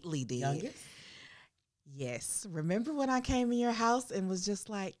 Completely did. Youngest? Yes. Remember when I came in your house and was just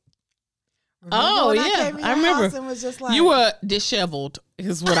like, Oh, when yeah, came in I your remember. house and was just like, You were disheveled,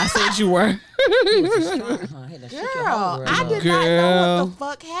 is what I said you were. Had to shook your whole girl, world I up. did not know Girl. what the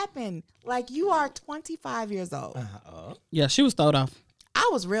fuck happened. Like you are 25 years old. Yeah, she was throwed off. I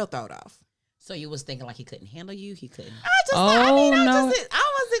was real throwed off. So you was thinking like he couldn't handle you? He couldn't.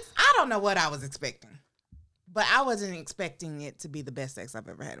 I don't know what I was expecting. But I wasn't expecting it to be the best sex I've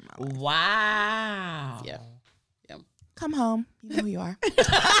ever had in my life. Wow. Yeah. Come home. You know who you are.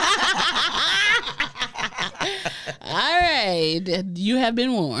 All right. You have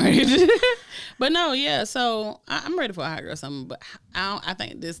been warned. But no, yeah. So I'm ready for a hot girl summer, but I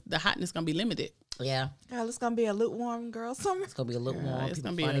think the hotness going to be limited. Yeah. Girl, it's going to be a lukewarm girl summer. It's gonna be a little Yeah, warm. it's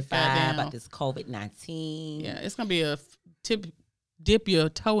People gonna be a funny goddamn- about this COVID-19. Yeah, it's going to be a dip your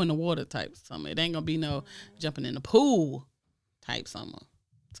toe in the water type summer. It ain't going to be no jumping in the pool type summer.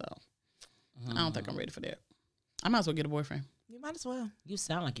 So I don't think I'm ready for that. I might as well get a boyfriend. You might as well. You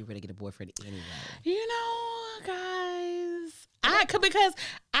sound like you're ready to get a boyfriend anyway. You know, guys, because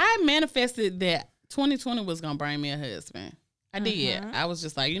I manifested that 2020 was gonna bring me a husband. I did. I was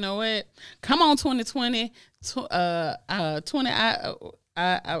just like, you know what? Come on, 2020, 20.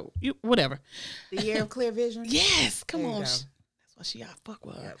 Whatever. The year of clear vision. Yes, come There you on. go. That's what she got fuck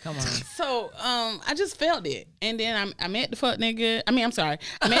with. Her. Come on. So, I just felt it, and then I met the fuck nigga. I mean, I'm sorry,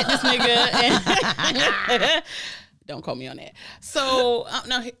 I met this nigga. And don't quote me on that. So,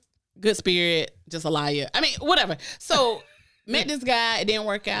 no, good spirit, just a liar. I mean, whatever. So, met this guy. It didn't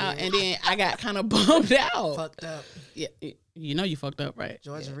work out, and then I got kind of bummed out. Fucked up. Yeah, you know you fucked up, right?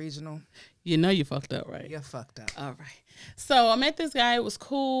 Georgia Regional. You know you fucked up, right? You're fucked up. All right. So I met this guy. It was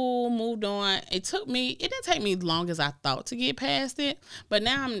cool. Moved on. It didn't take me long as I thought to get past it. But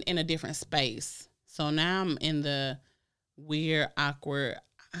now I'm in a different space. So now I'm in the weird, awkward,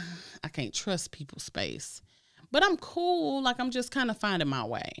 I can't trust people space. But I'm cool. Like, I'm just kind of finding my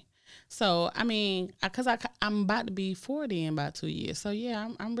way. So, I mean, because I'm about to be 40 in about 2 years. So, yeah,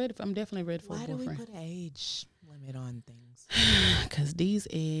 I'm ready. I'm definitely ready for a Why do we boyfriend. put an age limit on things? Because these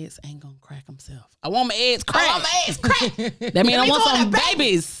eggs ain't going to crack themselves. I want my eggs cracked. I want my eggs cracked. That mean I want want some a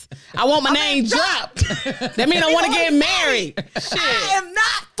babies. I want my name dropped. That mean I want to get married. I am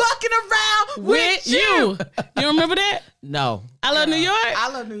not fucking around With you. You remember that? No. I love New York. I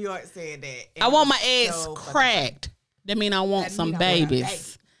love New York saying that. I want my eggs cracked. That mean I want That some mean I want a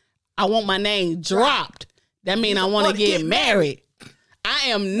babies. I want my name dropped. That mean I want to get married. I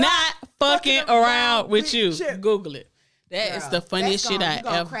am not fucking around with you. Google it. That is the funniest shit I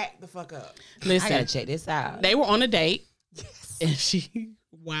ever. Crack the fuck up. I Listen, gotta check this out. they were on a date. And she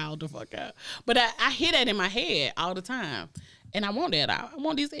wowed the fuck out. But I hear that in my head all the time. And I want that out. I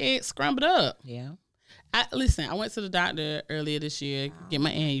want these eggs scrambled up. Yeah. Listen, I went to the doctor earlier this year, get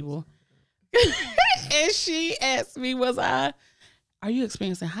my annual. And she asked me, are you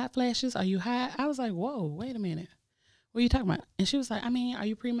experiencing hot flashes? Are you hot? I was like, whoa, wait a minute. What are you talking about? And she was like, are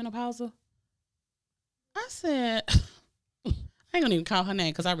you premenopausal? I said, I ain't gonna even call her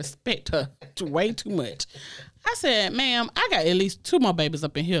name because I respect her way too much. I said, ma'am, I got at least 2 more babies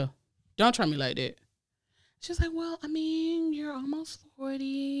up in here. Don't try me like that. She was like, well, you're almost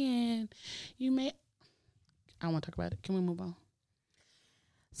 40 and you may. I don't want to talk about it. Can we move on?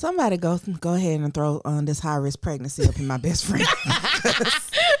 Somebody go ahead and throw on this high risk pregnancy up in my best friend.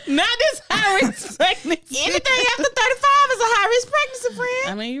 Not this high risk pregnancy. Anything after 35 is a high risk pregnancy, friend.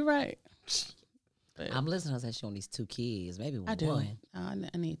 I mean, you're right. But I'm listening to her say she want these 2 kids, maybe one. I do. I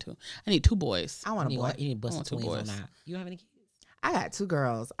need 2. I need 2 boys. I want a boy. You need to bust I want some 2 twins boys. on out. You have any kids? I got 2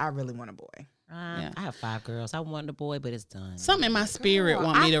 girls. I really want a boy. Yeah. I have 5 girls. I wanted a boy, but it's done. Something in my spirit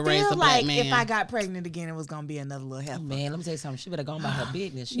want me to raise a feel black like man. if I got pregnant again, it was gonna be another little heifer. Man, let me tell you something. She better go about her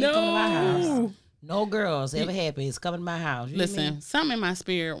business. She ain't coming to my house. No girls ever happy. It's coming to my house. You hear me? Listen, something in my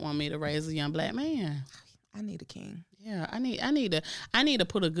spirit want me to raise a young black man. I need a king. Yeah, I need to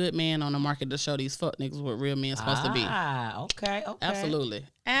put a good man on the market to show these fuck niggas what real men supposed to be. Okay. Absolutely.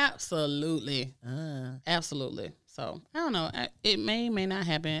 So I don't know. It may not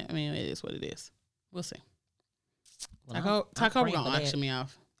happen. I mean, it is what it is. We'll see. Well, Taco I'm gonna praying for auction me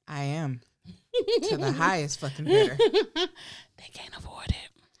off. I am to the highest fucking bidder. They can't afford it.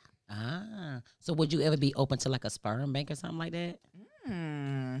 So would you ever be open to like a sperm bank or something like that?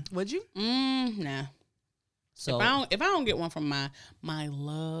 Would you? Nah. So If I don't get one from my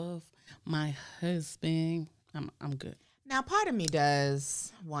love, my husband, I'm good. Now, part of me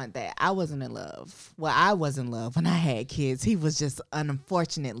does want that. I wasn't in love. Well, I was in love when I had kids. He was just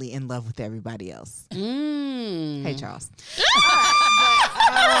unfortunately in love with everybody else. Hey, Charles.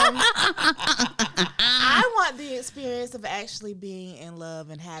 I want the experience of actually being in love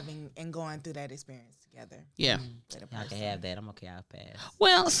and going through that experience together. Yeah. y'all can have that. I'm okay. I'll pass.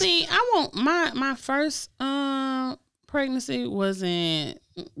 Well, see, I want my first pregnancy wasn't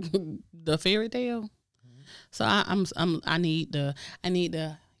the fairy tale. So I need the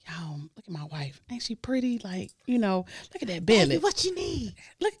y'all look at my wife. Ain't she pretty? Like, look at that belly. Baby, what you need?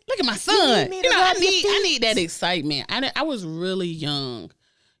 Look at my son. need me to rub your feet? I need that excitement. I was really young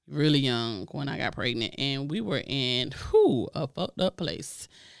when I got pregnant, and we were in a fucked up place.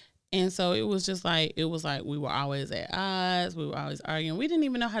 And so it was like we were always at odds. We were always arguing. We didn't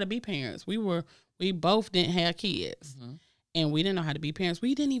even know how to be parents. We both didn't have kids. And we didn't know how to be parents.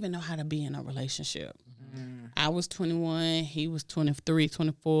 We didn't even know how to be in a relationship. I was 21. He was 23,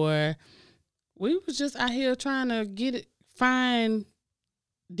 24. We was just out here trying to find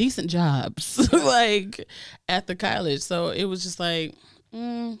decent jobs, like after college. So it was just like,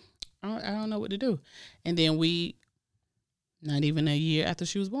 I don't know what to do. And then not even a year after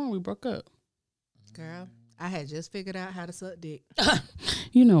she was born, we broke up. Girl, I had just figured out how to suck dick.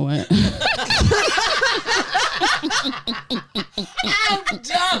 You know what?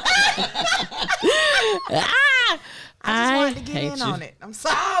 I just wanted to going on it. I'm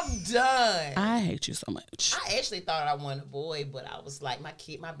sorry. I'm done. I hate you so much. I actually thought I wanted a boy, but I was like, my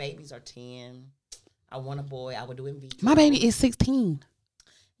babies are 10. I want a boy. I would do in vitro. My baby is 16.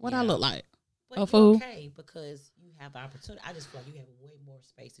 What I look like? But a you're fool. okay, because you have the opportunity. I just feel like you have way more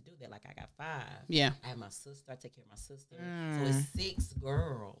space to do that. Like I got 5. Yeah. I have my sister. I take care of my sister. So it's 6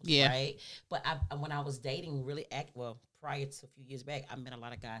 girls. Yeah. Right. But when I was dating, prior to a few years back, I met a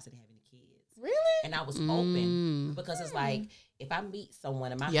lot of guys that didn't have any kids. Really? And I was open because it's like, if I meet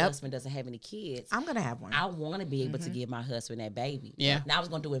someone and my husband doesn't have any kids, I'm going to have one. I want to be able to give my husband that baby. Yeah. Now I was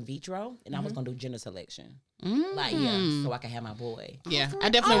going to do in vitro, and I was going to do gender selection. Mm. Like, so I can have my boy. Yeah, I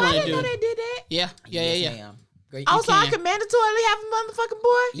definitely want I to didn't do. know they did that. Yeah. Ma'am. Great. Also, I can. can mandatorily have a motherfucking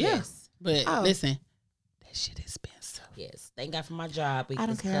boy. Yes. But Oh. listen, that shit is expensive. Yes. Thank God for my job. I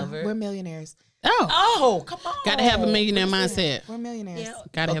don't care. Covered. We're millionaires. Oh, Oh, come on. gotta have a millionaire mindset. We're millionaires. Yeah.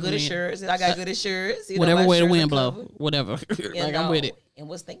 Gotta have good a insurance. I got good insurance. You know, Whatever my way the insurance wind are blow, covered. whatever. You Like know, I'm with it. And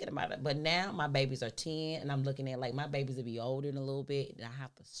was thinking about it. But now my babies are 10, and I'm looking at like my babies will be older in a little bit, and I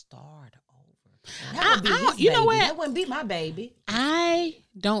have to start over. That would be his you know baby. what? That wouldn't be my baby. I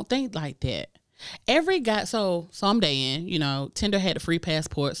don't think like that. Every guy, so I'm dating, Tinder had a free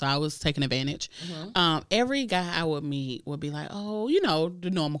passport, so I was taking advantage. Every guy I would meet would be like, oh, the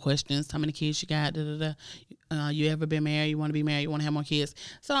normal questions. How many kids you got? You ever been married? You want to be married? You want to have more kids?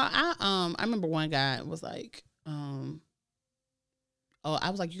 So I remember one guy was like, I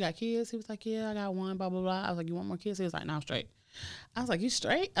was like, you got kids? He was like, yeah, I got one, blah, blah, blah. I was like, you want more kids? He was like, no, I'm straight. I was like, you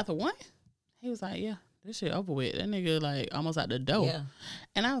straight after one? He was like, yeah. This shit over with. That nigga like almost out the door. Yeah.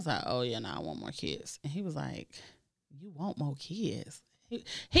 And I was like, oh yeah, I want more kids. And he was like, you want more kids?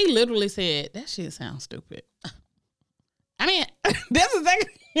 He literally said, that shit sounds stupid. I mean, that's exactly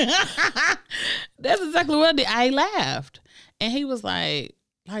what I did. I laughed. And he was like,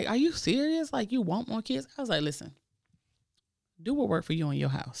 are you serious? Like, you want more kids? I was like, listen, do what work for you in your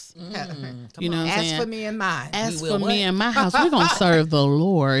house. You know what I'm saying? As for me and mine. As for me and my house, we're going to serve the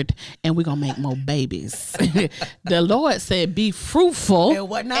Lord, and we're going to make more babies. The Lord said, be fruitful And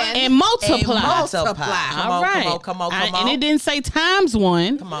whatnot. and multiply. Come on. Come on. And it didn't say times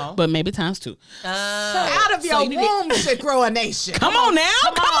 1, Come on. but maybe times 2. Out of your womb should grow a nation. Come on now.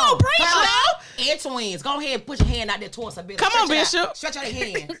 Come on, preach now. And twins. Go ahead and put your hand out there towards her belly. Come on, Bishop. Stretch out your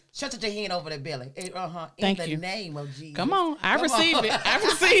hand. Stretch out your hand over the belly. Thank In you. the name of Jesus. Come on. I receive it. I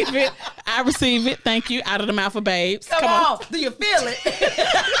receive it. Thank you. Out of the mouth of babes. Come on. Do you feel it?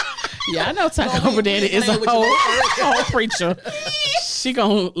 Yeah, I know Taco over there is a whole preacher. She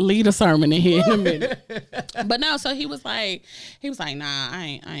gonna lead a sermon in here in a minute. But no, so he was like, nah,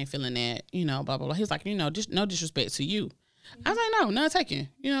 I ain't feeling that, blah, blah, blah. He was like, just no disrespect to you. I was like, no, none taken.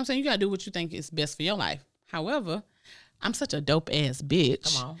 You know what I'm saying? You gotta do what you think is best for your life. However, I'm such a dope ass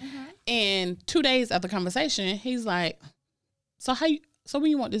bitch. Come on. And 2 days after conversation, he's like, so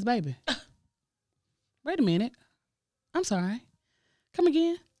when you want this baby? Wait a minute. I'm sorry. Come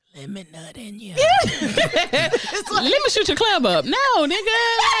again. Let me nut in you. Let me shoot your club up. No, nigga.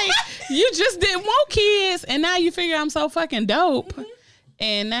 Like, you just didn't want kids, and now you figure I'm so fucking dope,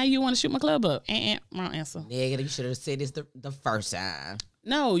 and now you want to shoot my club up. Wrong answer. Nigga, you should have said this the first time.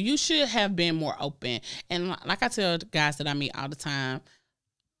 No, you should have been more open. And like I tell the guys that I meet all the time,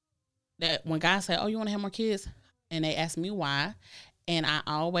 that when guys say, oh, you want to have more kids? And they ask me why. And I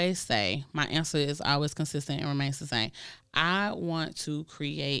always say, my answer is always consistent and remains the same. I want to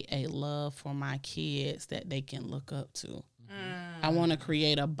create a love for my kids that they can look up to. I want to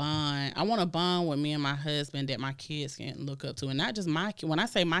create a bond. I want a bond with me and my husband that my kids can look up to. And not just when I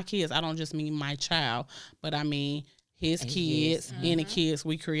say my kids, I don't just mean my child, but I mean his kids, any kids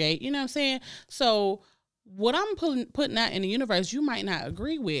we create. You know what I'm saying? So what I'm putting out in the universe, you might not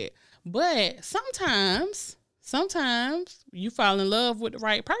agree with. But sometimes you fall in love with the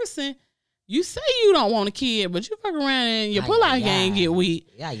right person. You say you don't want a kid, but you fuck around and your pull-out game get weak.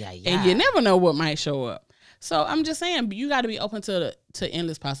 Yeah. And you never know what might show up. So I'm just saying, you got to be open to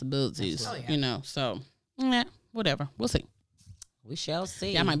endless possibilities, So, whatever. We'll see. We shall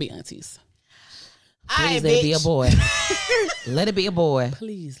see. Y'all might be aunties. Please let it be a boy. Let it be a boy.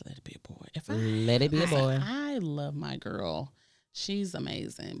 Please let it be a boy. Let it be a boy. I love my girl. She's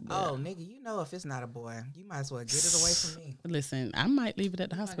amazing. Oh, nigga, if it's not a boy, you might as well get it away from me. Listen, I might leave it at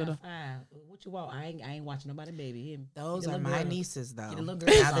the hospital. What you want? I ain't watching nobody, baby. Those are my nieces, though. Get a little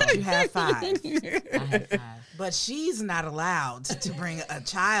girl now that you have 5. I have 5. But she's not allowed to bring a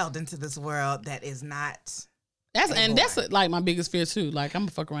child into this world that is not. That's like my biggest fear too. Like, I'm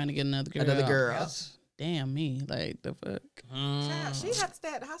gonna fuck around and get another girl. Yep. Damn me, like the fuck. Child, she had to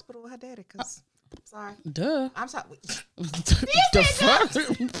stay at the hospital with her daddy because Sorry. Duh. I'm sorry. The fuck?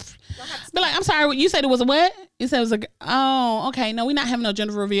 But like, I'm sorry. You said it was a what? You said it was a. Oh, okay. No, we're not having no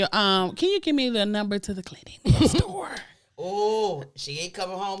gender reveal. Can you give me the number to the clinic next door? Oh, she ain't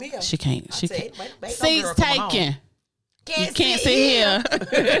coming home here. She can't. She Say, can't. no Seats girl coming taken. home. You can't sit here.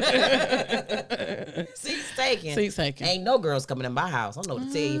 Seats taken. Seats taken. Ain't no girls coming in my house. I don't know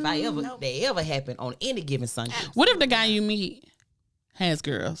what to tell you if they ever happen on any given Sunday. What if the guy you meet has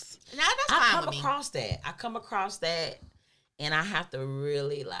girls? Nah, that's I fine come with me. across that, and I have to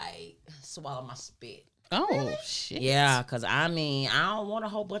really like swallow my spit. Oh shit. Yeah, because I mean, I don't want a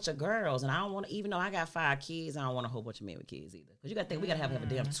whole bunch of girls, and I don't want to, even though I got 5 kids, I don't want a whole bunch of men with kids either. Because you got to think, we got to have a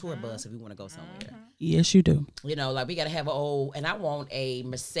damn tour bus if we want to go somewhere. Yes, you do. You know, like we got to have and I want a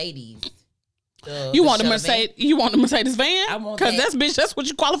Mercedes. You want the Mercedes? You want the Mercedes van? I want because that. that's what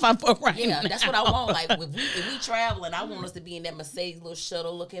you qualify for, right? Yeah, now. that's what I want. Like if we traveling, I want us to be in that Mercedes little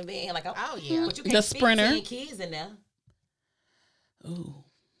shuttle looking van. Like, Oh, yeah. but you can't The fit Sprinter. 10 kids in there. Ooh.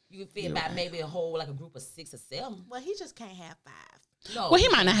 You can fit about maybe a whole like a group of 6 or 7. Well, he just can't have 5. No, Well, he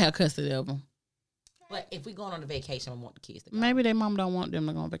might not have custody of them. But if we going on a vacation, I want the kids to go. Maybe their mom don't want them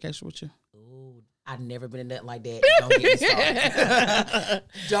to go on vacation with you. Ooh, I've never been in nothing like that. Don't get me started.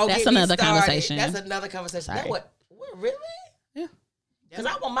 That's another conversation. That's another conversation. Sorry. That what really? Yeah. Because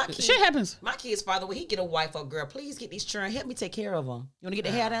I want my kids. Shit happens. My kid's father, when he get a wife or a girl, please get these children. Help me take care of them. You want to get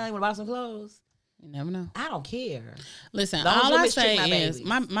the hair done? You want to buy some clothes? You never know. I don't care. Listen, Long as all you I mistreat say my is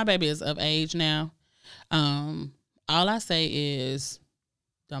babies. my baby is of age now. All I say is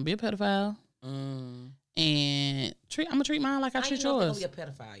don't be a pedophile and I'm gonna treat mine like I treat yours. Be a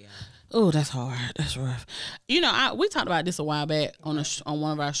pedophile, y'all. Oh, that's hard. That's rough. You know, we talked about this a while back on on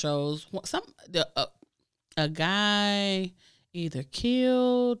one of our shows. A guy either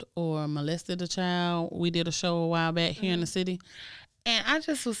killed or molested a child. We did a show a while back here in the city. And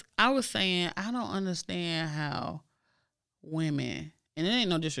I was saying, I don't understand how women, and it ain't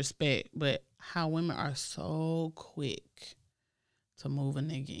no disrespect, but how women are so quick to move a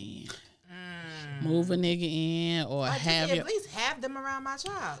nigga in. Move a nigga in or Just have at your, least have them around my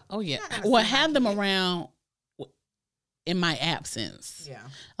child. oh yeah. You're not gonna Well, see my have them kid. around in my absence. Yeah.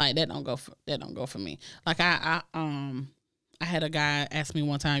 Like that don't go for me. Like I had a guy ask me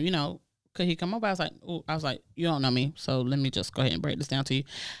one time, you know, could he come over? I was like, you don't know me, so let me just go ahead and break this down to you.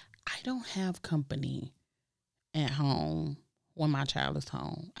 I don't have company at home when my child is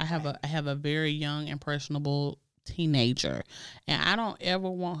home. I have a very young, impressionable teenager, and I don't ever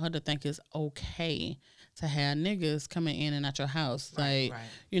want her to think it's okay to have niggas coming in and out your house. Like,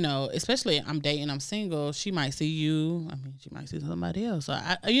 you know, especially I'm dating, I'm single. She might see you. I mean, she might see somebody else. So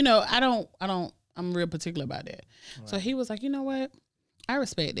I'm real particular about that. Right. So he was like, you know what? I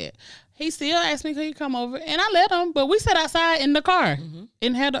respect that. He still asked me, could he come over? And I let him, but we sat outside in the car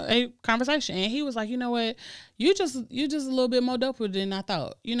and had a conversation. And he was like, you know what? You just a little bit more doper than I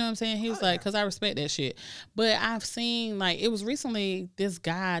thought. You know what I'm saying? He was like, because I respect that shit. But I've seen, like, it was recently this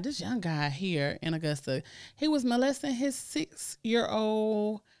young guy here in Augusta, he was molesting his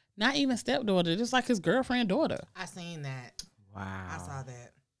 6-year-old, not even stepdaughter, just like his girlfriend daughter. I seen that. Wow. I saw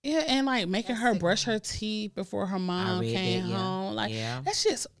that. Yeah, and like making her brush her teeth before her mom came home. Like, that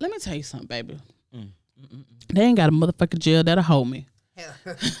shit's, let me tell you something, baby. They ain't got a motherfucking jail that'll hold me.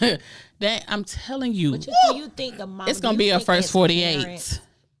 That I'm telling you. But do you think the mom, it's gonna be a first 48. Parents,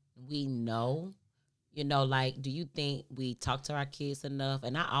 we know, you know, like, do you think we talk to our kids enough?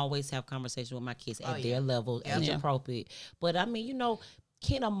 And I always have conversations with my kids at their level, age appropriate. But I mean, you know,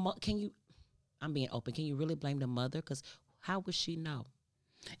 can you? I'm being open. Can you really blame the mother? Because how would she know?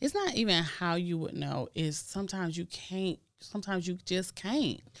 It's not even how you would know. It's sometimes you can't. Sometimes you just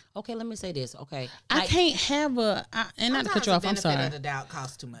can't. Okay, let me say this. Okay, I can't have and not to cut you off. I'm sorry. Benefit of the doubt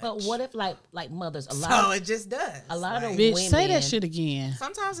costs too much. But what if like mothers? It just does. A lot of Bitch, women say that shit again.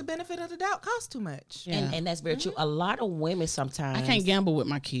 Sometimes the benefit of the doubt costs too much. Yeah. And that's very true. A lot of women sometimes I can't gamble with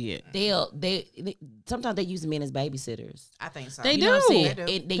my kid. They sometimes they use men as babysitters. I think so. They You know what I'm saying?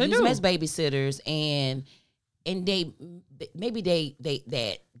 They do. They use them as babysitters, and they maybe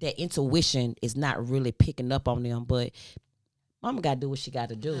that intuition is not really picking up on them, but mama got to do what she got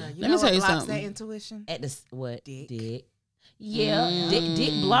to do. Let me tell you something. That intuition. At the what? Dick. Yeah,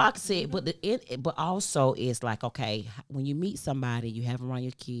 Dick blocks it, but but also it's like, okay, when you meet somebody, you have them around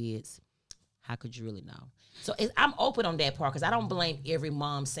your kids. How could you really know? So I'm open on that part because I don't blame every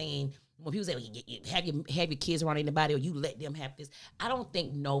mom saying when people say have your kids around anybody or you let them have this. I don't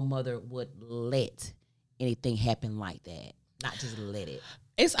think no mother would let anything happen like that. Not just let it.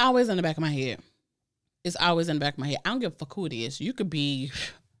 It's always in the back of my head. I don't give a fuck who it is. You could be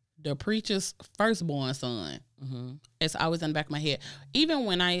the preacher's firstborn son. Mm-hmm. It's always in the back of my head. Even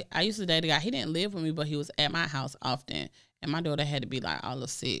when I used to date a guy, he didn't live with me, but he was at my house often. And my daughter had to be like all of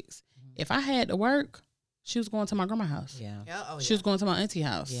 6. If I had to work, she was going to my grandma's house. Yeah. Yeah, oh, She was going to my auntie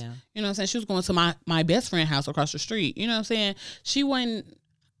house. Yeah. You know what I'm saying? She was going to my best friend house across the street. You know what I'm saying? She wasn't,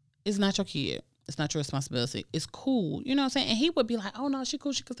 it's not your kid. It's not your responsibility. It's cool. You know what I'm saying? And he would be like, oh, no, she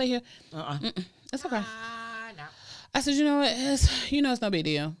cool. She can stay here. It's okay. No. I said, you know what? It's no big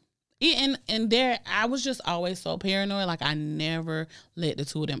deal. And there, I was just always so paranoid. Like, I never let the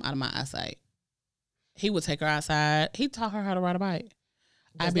two of them out of my eyesight. He would take her outside. He taught her how to ride a bike.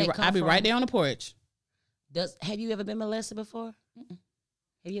 I'd be right there on the porch. Have you ever been molested before? Mm-mm.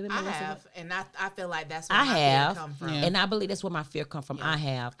 Have you ever been I molested? have, and I feel like that's where I my have, fear come from. Yeah. and I believe that's where my fear come from. Yeah. I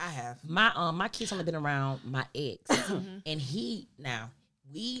have. I have. My kids only been around my ex, and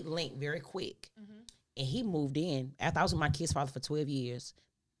we linked very quick, and he moved in after I was with my kid's father for 12 years.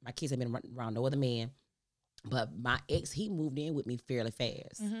 My kids had been around no other man, but my ex, he moved in with me fairly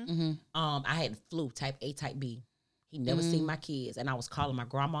fast. Mm-hmm. I had flu type A, type B. He never seen my kids, and I was calling my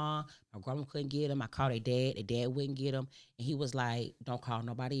grandma. My grandma couldn't get him. I called their dad wouldn't get him, and he was like, "Don't call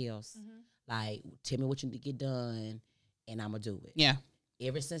nobody else. Like, tell me what you need to get done, and I'm gonna do it." Yeah.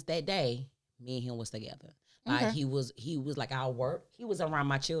 Ever since that day, me and him was together. Like, Okay. he was like our work. He was around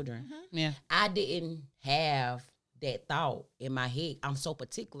my children. Yeah. I didn't have that thought in my head. I'm so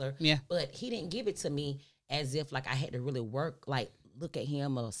particular. Yeah. But he didn't give it to me as if like I had to really work, like look at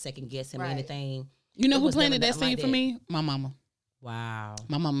him or second guess him or Right. anything. You know It who was never planted that nothing like seed for that. me? My mama. Wow.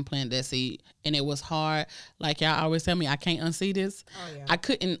 My mama planted that seed. And it was hard. Like y'all always tell me, I can't unsee this. Oh yeah. I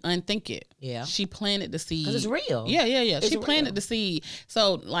couldn't unthink it. Yeah. She planted the seed. Because it's real. Yeah. It's She planted real. the seed.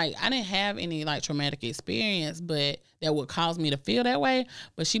 So, like, I didn't have any, like, traumatic experience, but that would cause me to feel that way.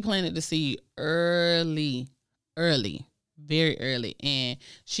 But she planted the seed early, very early. And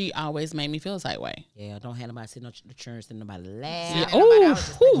she always made me feel the type way. Yeah, don't have nobody sitting on the church, and nobody laugh. Yeah. nobody- I was Oh,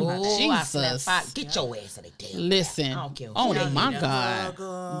 just thinking about Oh, I slap Jesus. fire. Get your ass to the damn. Listen. I don't care. Oh, who they my is.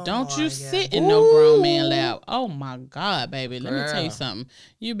 God. Don't you sit in Ooh. no grown man lap. Oh, my God, baby. Let me tell you Girl. something.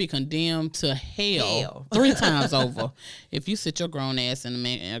 You be condemned to hell Hell. 3 times over if you sit your grown ass in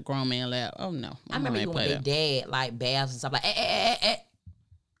a grown man lap. Oh, no. I remember ain't even play with their dad, like baths and stuff, like,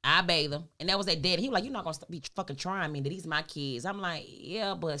 I bathe him. And that was their dad. He was like, you're not going to be fucking trying me. That these my kids. I'm like,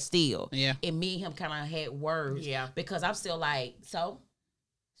 yeah, but still. Yeah. And me and him kind of had words. Yeah. Because I'm still like, so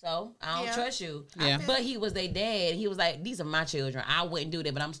I don't Yeah. trust you. Yeah. But he was their dad. He was like, these are my children. I wouldn't do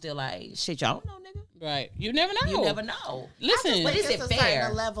that. But I'm still like, shit, y'all don't know, nigga. Right. You never know. You never know. Listen. But is It's it a fair?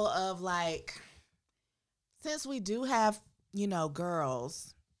 certain level of like, since we do have,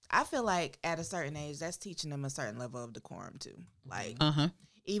 girls, I feel like at a certain age, that's teaching them a certain level of decorum too. Like, Uh-huh.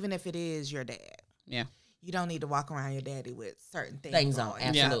 even if it is your dad, Yeah. you don't need to walk around your daddy with certain Things on. Yeah.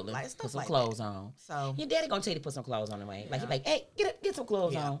 Absolutely. Like, stuff Put some like clothes that. on. So Your daddy gonna tell you to put some clothes on the way. Like, Yeah. he like, hey, get some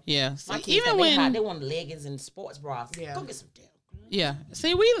clothes Yeah. on. Yeah. My See, kids, even they hot. when They want leggings and sports bras. Yeah. Go get some damn. Yeah.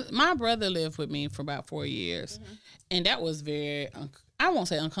 See, my brother lived with me for about 4 years. And that was very, I won't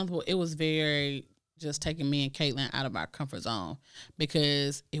say uncomfortable. It was very just taking me and Caitlin out of our comfort zone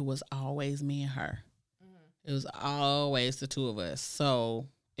because it was always me and her. It was always the two of us. So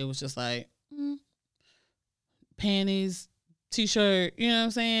it was just like, panties, t-shirt, you know what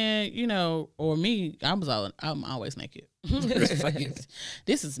I'm saying? Or me, I'm always naked.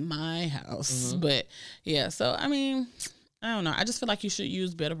 This is my house. But yeah, so I mean, I don't know. I just feel like you should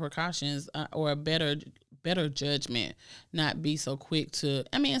use better precautions or a better judgment, not be so quick to.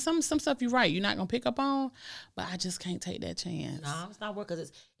 I mean, some stuff you're right, you're not gonna pick up on, but I just can't take that chance. No, it's not worth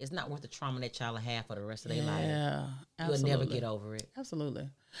because it's not worth the trauma that y'all will have for the rest of their life. Yeah, You'll absolutely. never get over it. Absolutely.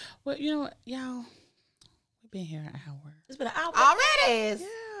 Well, you know what, y'all, we've been here an hour. It's been an hour already.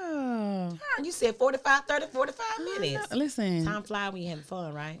 Yeah. You said 45 minutes. Listen, Time fly when you're having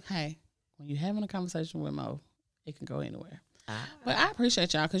fun, right? hey, when you're having a conversation with Mo, it can go anywhere. I But I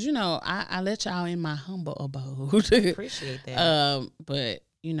appreciate y'all because I let y'all in my humble abode. appreciate that. But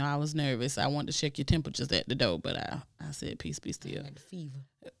I was nervous. I wanted to check your temperatures at the door, but I said peace be still. I had the fever.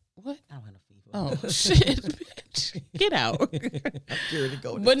 What? I don't have no fever. Oh shit, bitch. Get out. I'm scared to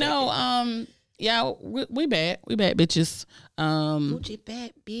go. But no, y'all, we bad. We bad bitches. Gucci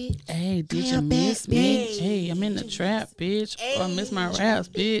bad bitch. Hey, did you Damn miss bad me? bitch. Hey, I'm in the trap, bitch. Or miss my raps,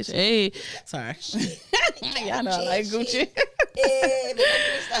 bitch. Hey, sorry. Y'all know I like Gucci.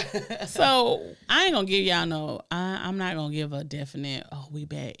 So I ain't gonna give y'all no. I'm not gonna give a definite. Oh, we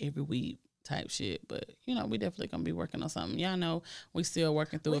back every week type shit. But we definitely gonna be working on something. Y'all know we still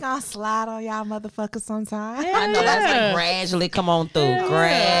working through We it. gonna slide on y'all motherfuckers sometime. I know that's like gradually come on through. Yeah.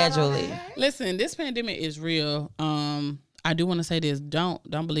 Gradually. Listen, this pandemic is real. I do want to say this. Don't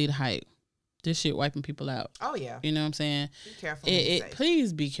believe the hype. This shit wiping people out. Oh yeah. You know what I'm saying? Be careful. when you say.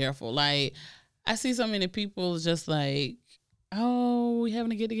 Please be careful. Like, I see so many people just like, oh, we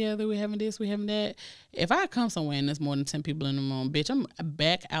having to get together. We having this. We having that. If I come somewhere and there's more than 10 people in the room, bitch, I'm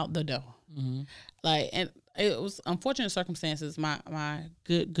back out the door. Mm-hmm. Like, and it was unfortunate circumstances. My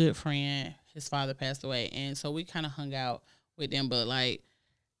good friend, his father passed away, and so we kind of hung out with them. But like,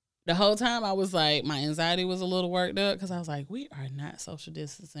 the whole time I was like, my anxiety was a little worked up because I was like, we are not social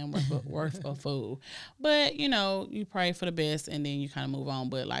distancing worth a fool. But, you know, you pray for the best and then you kind of move on.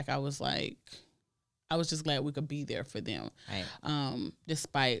 But like, I was just glad we could be there for them, Right.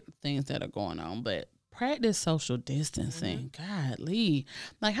 despite things that are going on. But practice social distancing. Golly.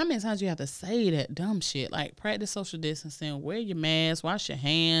 Like, how many times you have to say that dumb shit? Like, practice social distancing. Wear your mask. Wash your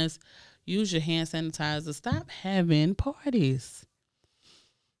hands. Use your hand sanitizer. Stop having parties.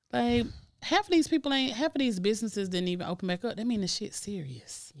 Like, half of these businesses didn't even open back up. That mean the shit's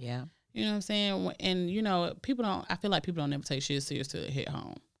serious. Yeah. You know what I'm saying? And, you know, I feel like people don't never take shit serious till it hit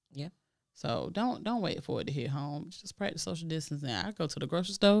home. Yeah. So don't wait for it to hit home. Just practice social distancing. I go to the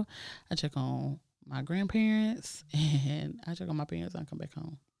grocery store. I check on my grandparents and I check on my parents and I come back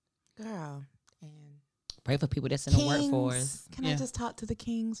home. Girl. And Pray for people that's in the workforce. Can I just talk to the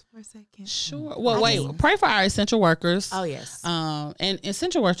kings for a second? Sure. Well, wait. Pray for our essential workers. Oh yes. And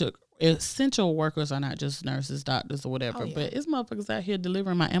essential workers are not just nurses, doctors, or whatever. But it's motherfuckers out here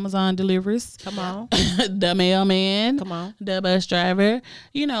delivering my Amazon deliveries. Come on. The mailman. Come on. The bus driver.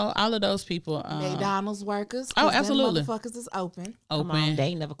 You know, all of those people. McDonald's workers. Oh, absolutely. Them motherfuckers is open. Come on. They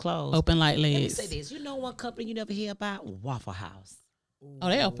ain't never closed. Open like Let me legs. say this. You know one company you never hear about? Waffle House. Oh,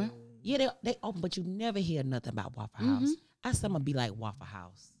 they open. Yeah, they open, but you never hear nothing about Waffle House. I said I'm gonna be like Waffle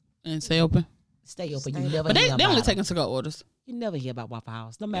House. And stay open. Stay open. You never But hear they only about taking to-go orders. You never hear about Waffle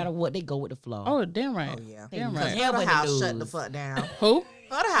House. No matter what, they go with the flow. Oh, damn right. Oh yeah. Damn Because right. never Huddle the House shut the news. fuck down. Who?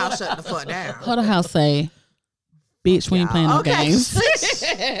 Huddle House shut the fuck down. Huddle House say, bitch, we ain't playing no Okay. games.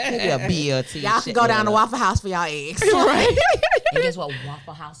 Maybe a BLT. Y'all can go down to Waffle House for y'all eggs. Right. And guess what?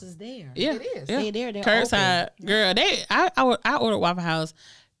 Waffle House is there. Yeah. It is. Yeah. They there. They're Curbside. Girl, I ordered Waffle House.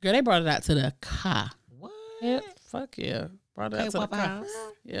 Girl, they brought it out to the car. What? Yeah. Fuck yeah. Brought it Okay, out to the Waffle car. House.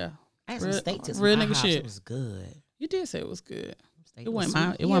 Yeah. I had some steak to real my nigga house. shit. It was good. You did say it was good. Steak It was wasn't my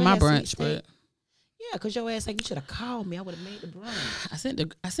sweet. it wasn't my had sweet brunch, steak? but Yeah, because your ass like you should have called me. I would have made the brunch.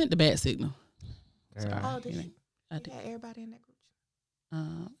 I sent the bad signal. Girl. Oh, did You know, you? I You did. got everybody in that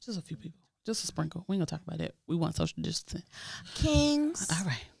group. Just a few people. Just a sprinkle. We ain't gonna talk about that. We want social distancing. Kings. All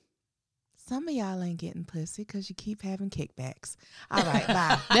right. Some of y'all ain't getting pussy because you keep having kickbacks. All right,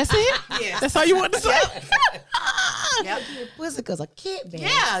 bye. That's it? Yes. That's all you want to say? Yep. Pussy because a kid, man.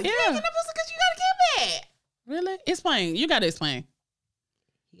 Yeah, you Yeah. ain't getting a pussy because you got a kickback. Really? Explain. You gotta explain.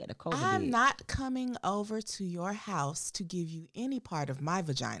 He got a COVID. I'm not coming over to your house to give you any part of my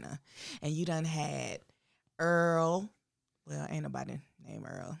vagina. And you done had Earl. Well, ain't nobody named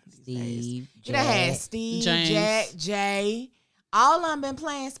Earl these days. Steve, You done had Jack. Steve, James. Jack, Jay. All of them been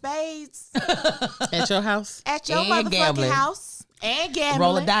playing spades At your house? at your And motherfucking gambling. house. And gambling.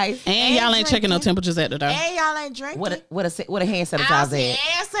 Roll a dice. And y'all ain't checking no drinking. temperatures at the door. And y'all ain't drinking. What a hand I sanitizer see at?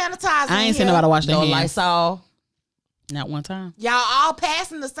 hand sanitizer. I ain't in seen here. nobody wash their No hands. Lysol. Not one time. Y'all all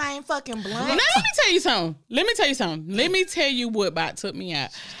passing the same fucking Now, blunt. let me tell you something. Let me tell you what about took me out.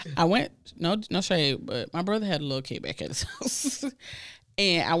 I went, no shade, but my brother had a little kickback at his house.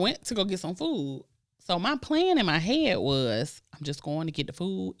 And I went to go get some food. So my plan in my head was, I'm just going to get the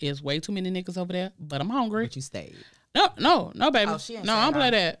food. There's way too many niggas over there, but I'm hungry. But you stayed. No, baby. Oh, she ain't No, I don't saying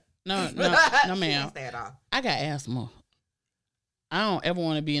play that. No, She ma'am. didn't stay at all. I got asthma. I don't ever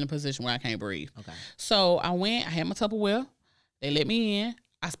want to be in a position where I can't breathe. Okay. So I went, I had my Tupperware. They let me in.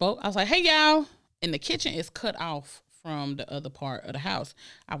 I spoke. I was like, hey, y'all. And the kitchen is cut off from the other part of the house.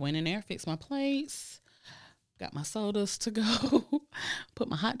 I went in there, fixed my plates, got my sodas to go, put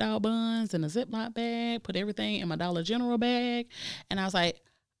my hot dog buns in a Ziploc bag, put everything in my Dollar General bag. And I was like,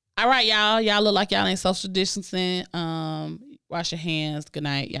 all right, y'all. Y'all look like y'all ain't social distancing. Wash your hands. Good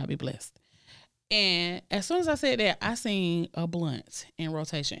night. Y'all be blessed. And as soon as I said that, I seen a blunt in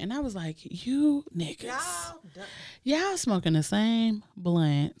rotation. And I was like, you niggas. Y'all smoking the same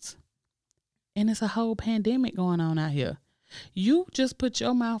blunt. And it's a whole pandemic going on out here. You just put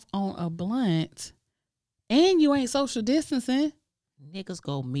your mouth on a blunt and you ain't social distancing. Niggas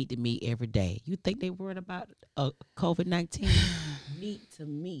go meat to meat every day. You think they worried about COVID-19? Meat to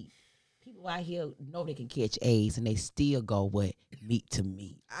meat. People out here know they can catch AIDS and they still go with meat to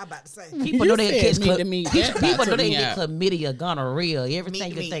meat. I about to say. People You know they said catch meat to meat. That people about know took they me get out. chlamydia, gonorrhea, everything Meat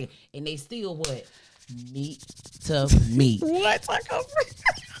to you meat. think, and they still what? Meat to meat. What? Like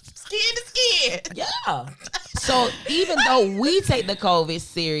Skin to skin. Yeah. So even though we take the COVID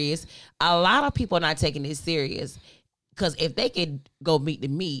serious, a lot of people are not taking it serious. Because if they could go meet the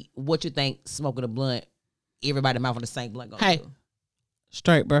meat, what you think smoking a blunt, everybody mouth on the same blunt gonna do?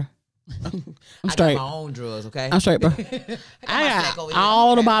 Straight, bro. I'm straight. I got my own drugs, okay? I'm straight, bro. I got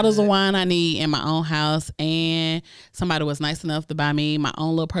all the bottles of wine I need in my own house, and somebody was nice enough to buy me my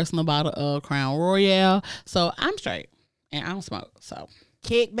own little personal bottle of Crown Royale. So I'm straight, and I don't smoke. So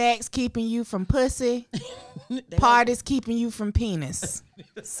Kickbacks keeping you from pussy. Parties keeping you from penis.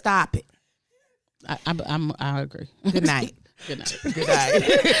 Stop it. I agree. Good night. Good night. Good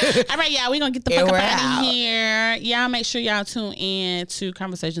night. All right, y'all. We're going to get the fuck up out of here. Y'all make sure y'all tune in to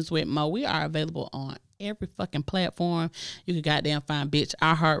Conversations with Mo. We are available on every fucking platform. You can goddamn find bitch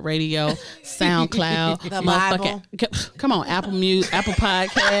iHeartRadio, SoundCloud, the Bible. Come on, Apple Music, Apple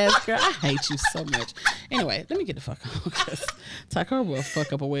Podcasts. Girl, I hate you so much. Anyway, let me get the fuck on because Takara will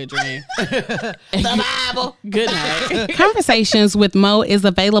fuck up a wet dream. The Bible. Good night. Conversations with Mo is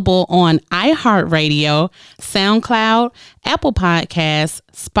available on iHeartRadio, SoundCloud, Apple Podcasts,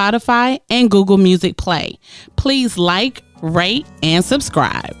 Spotify, and Google Music Play. Please like, rate, and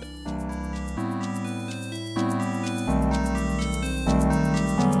subscribe.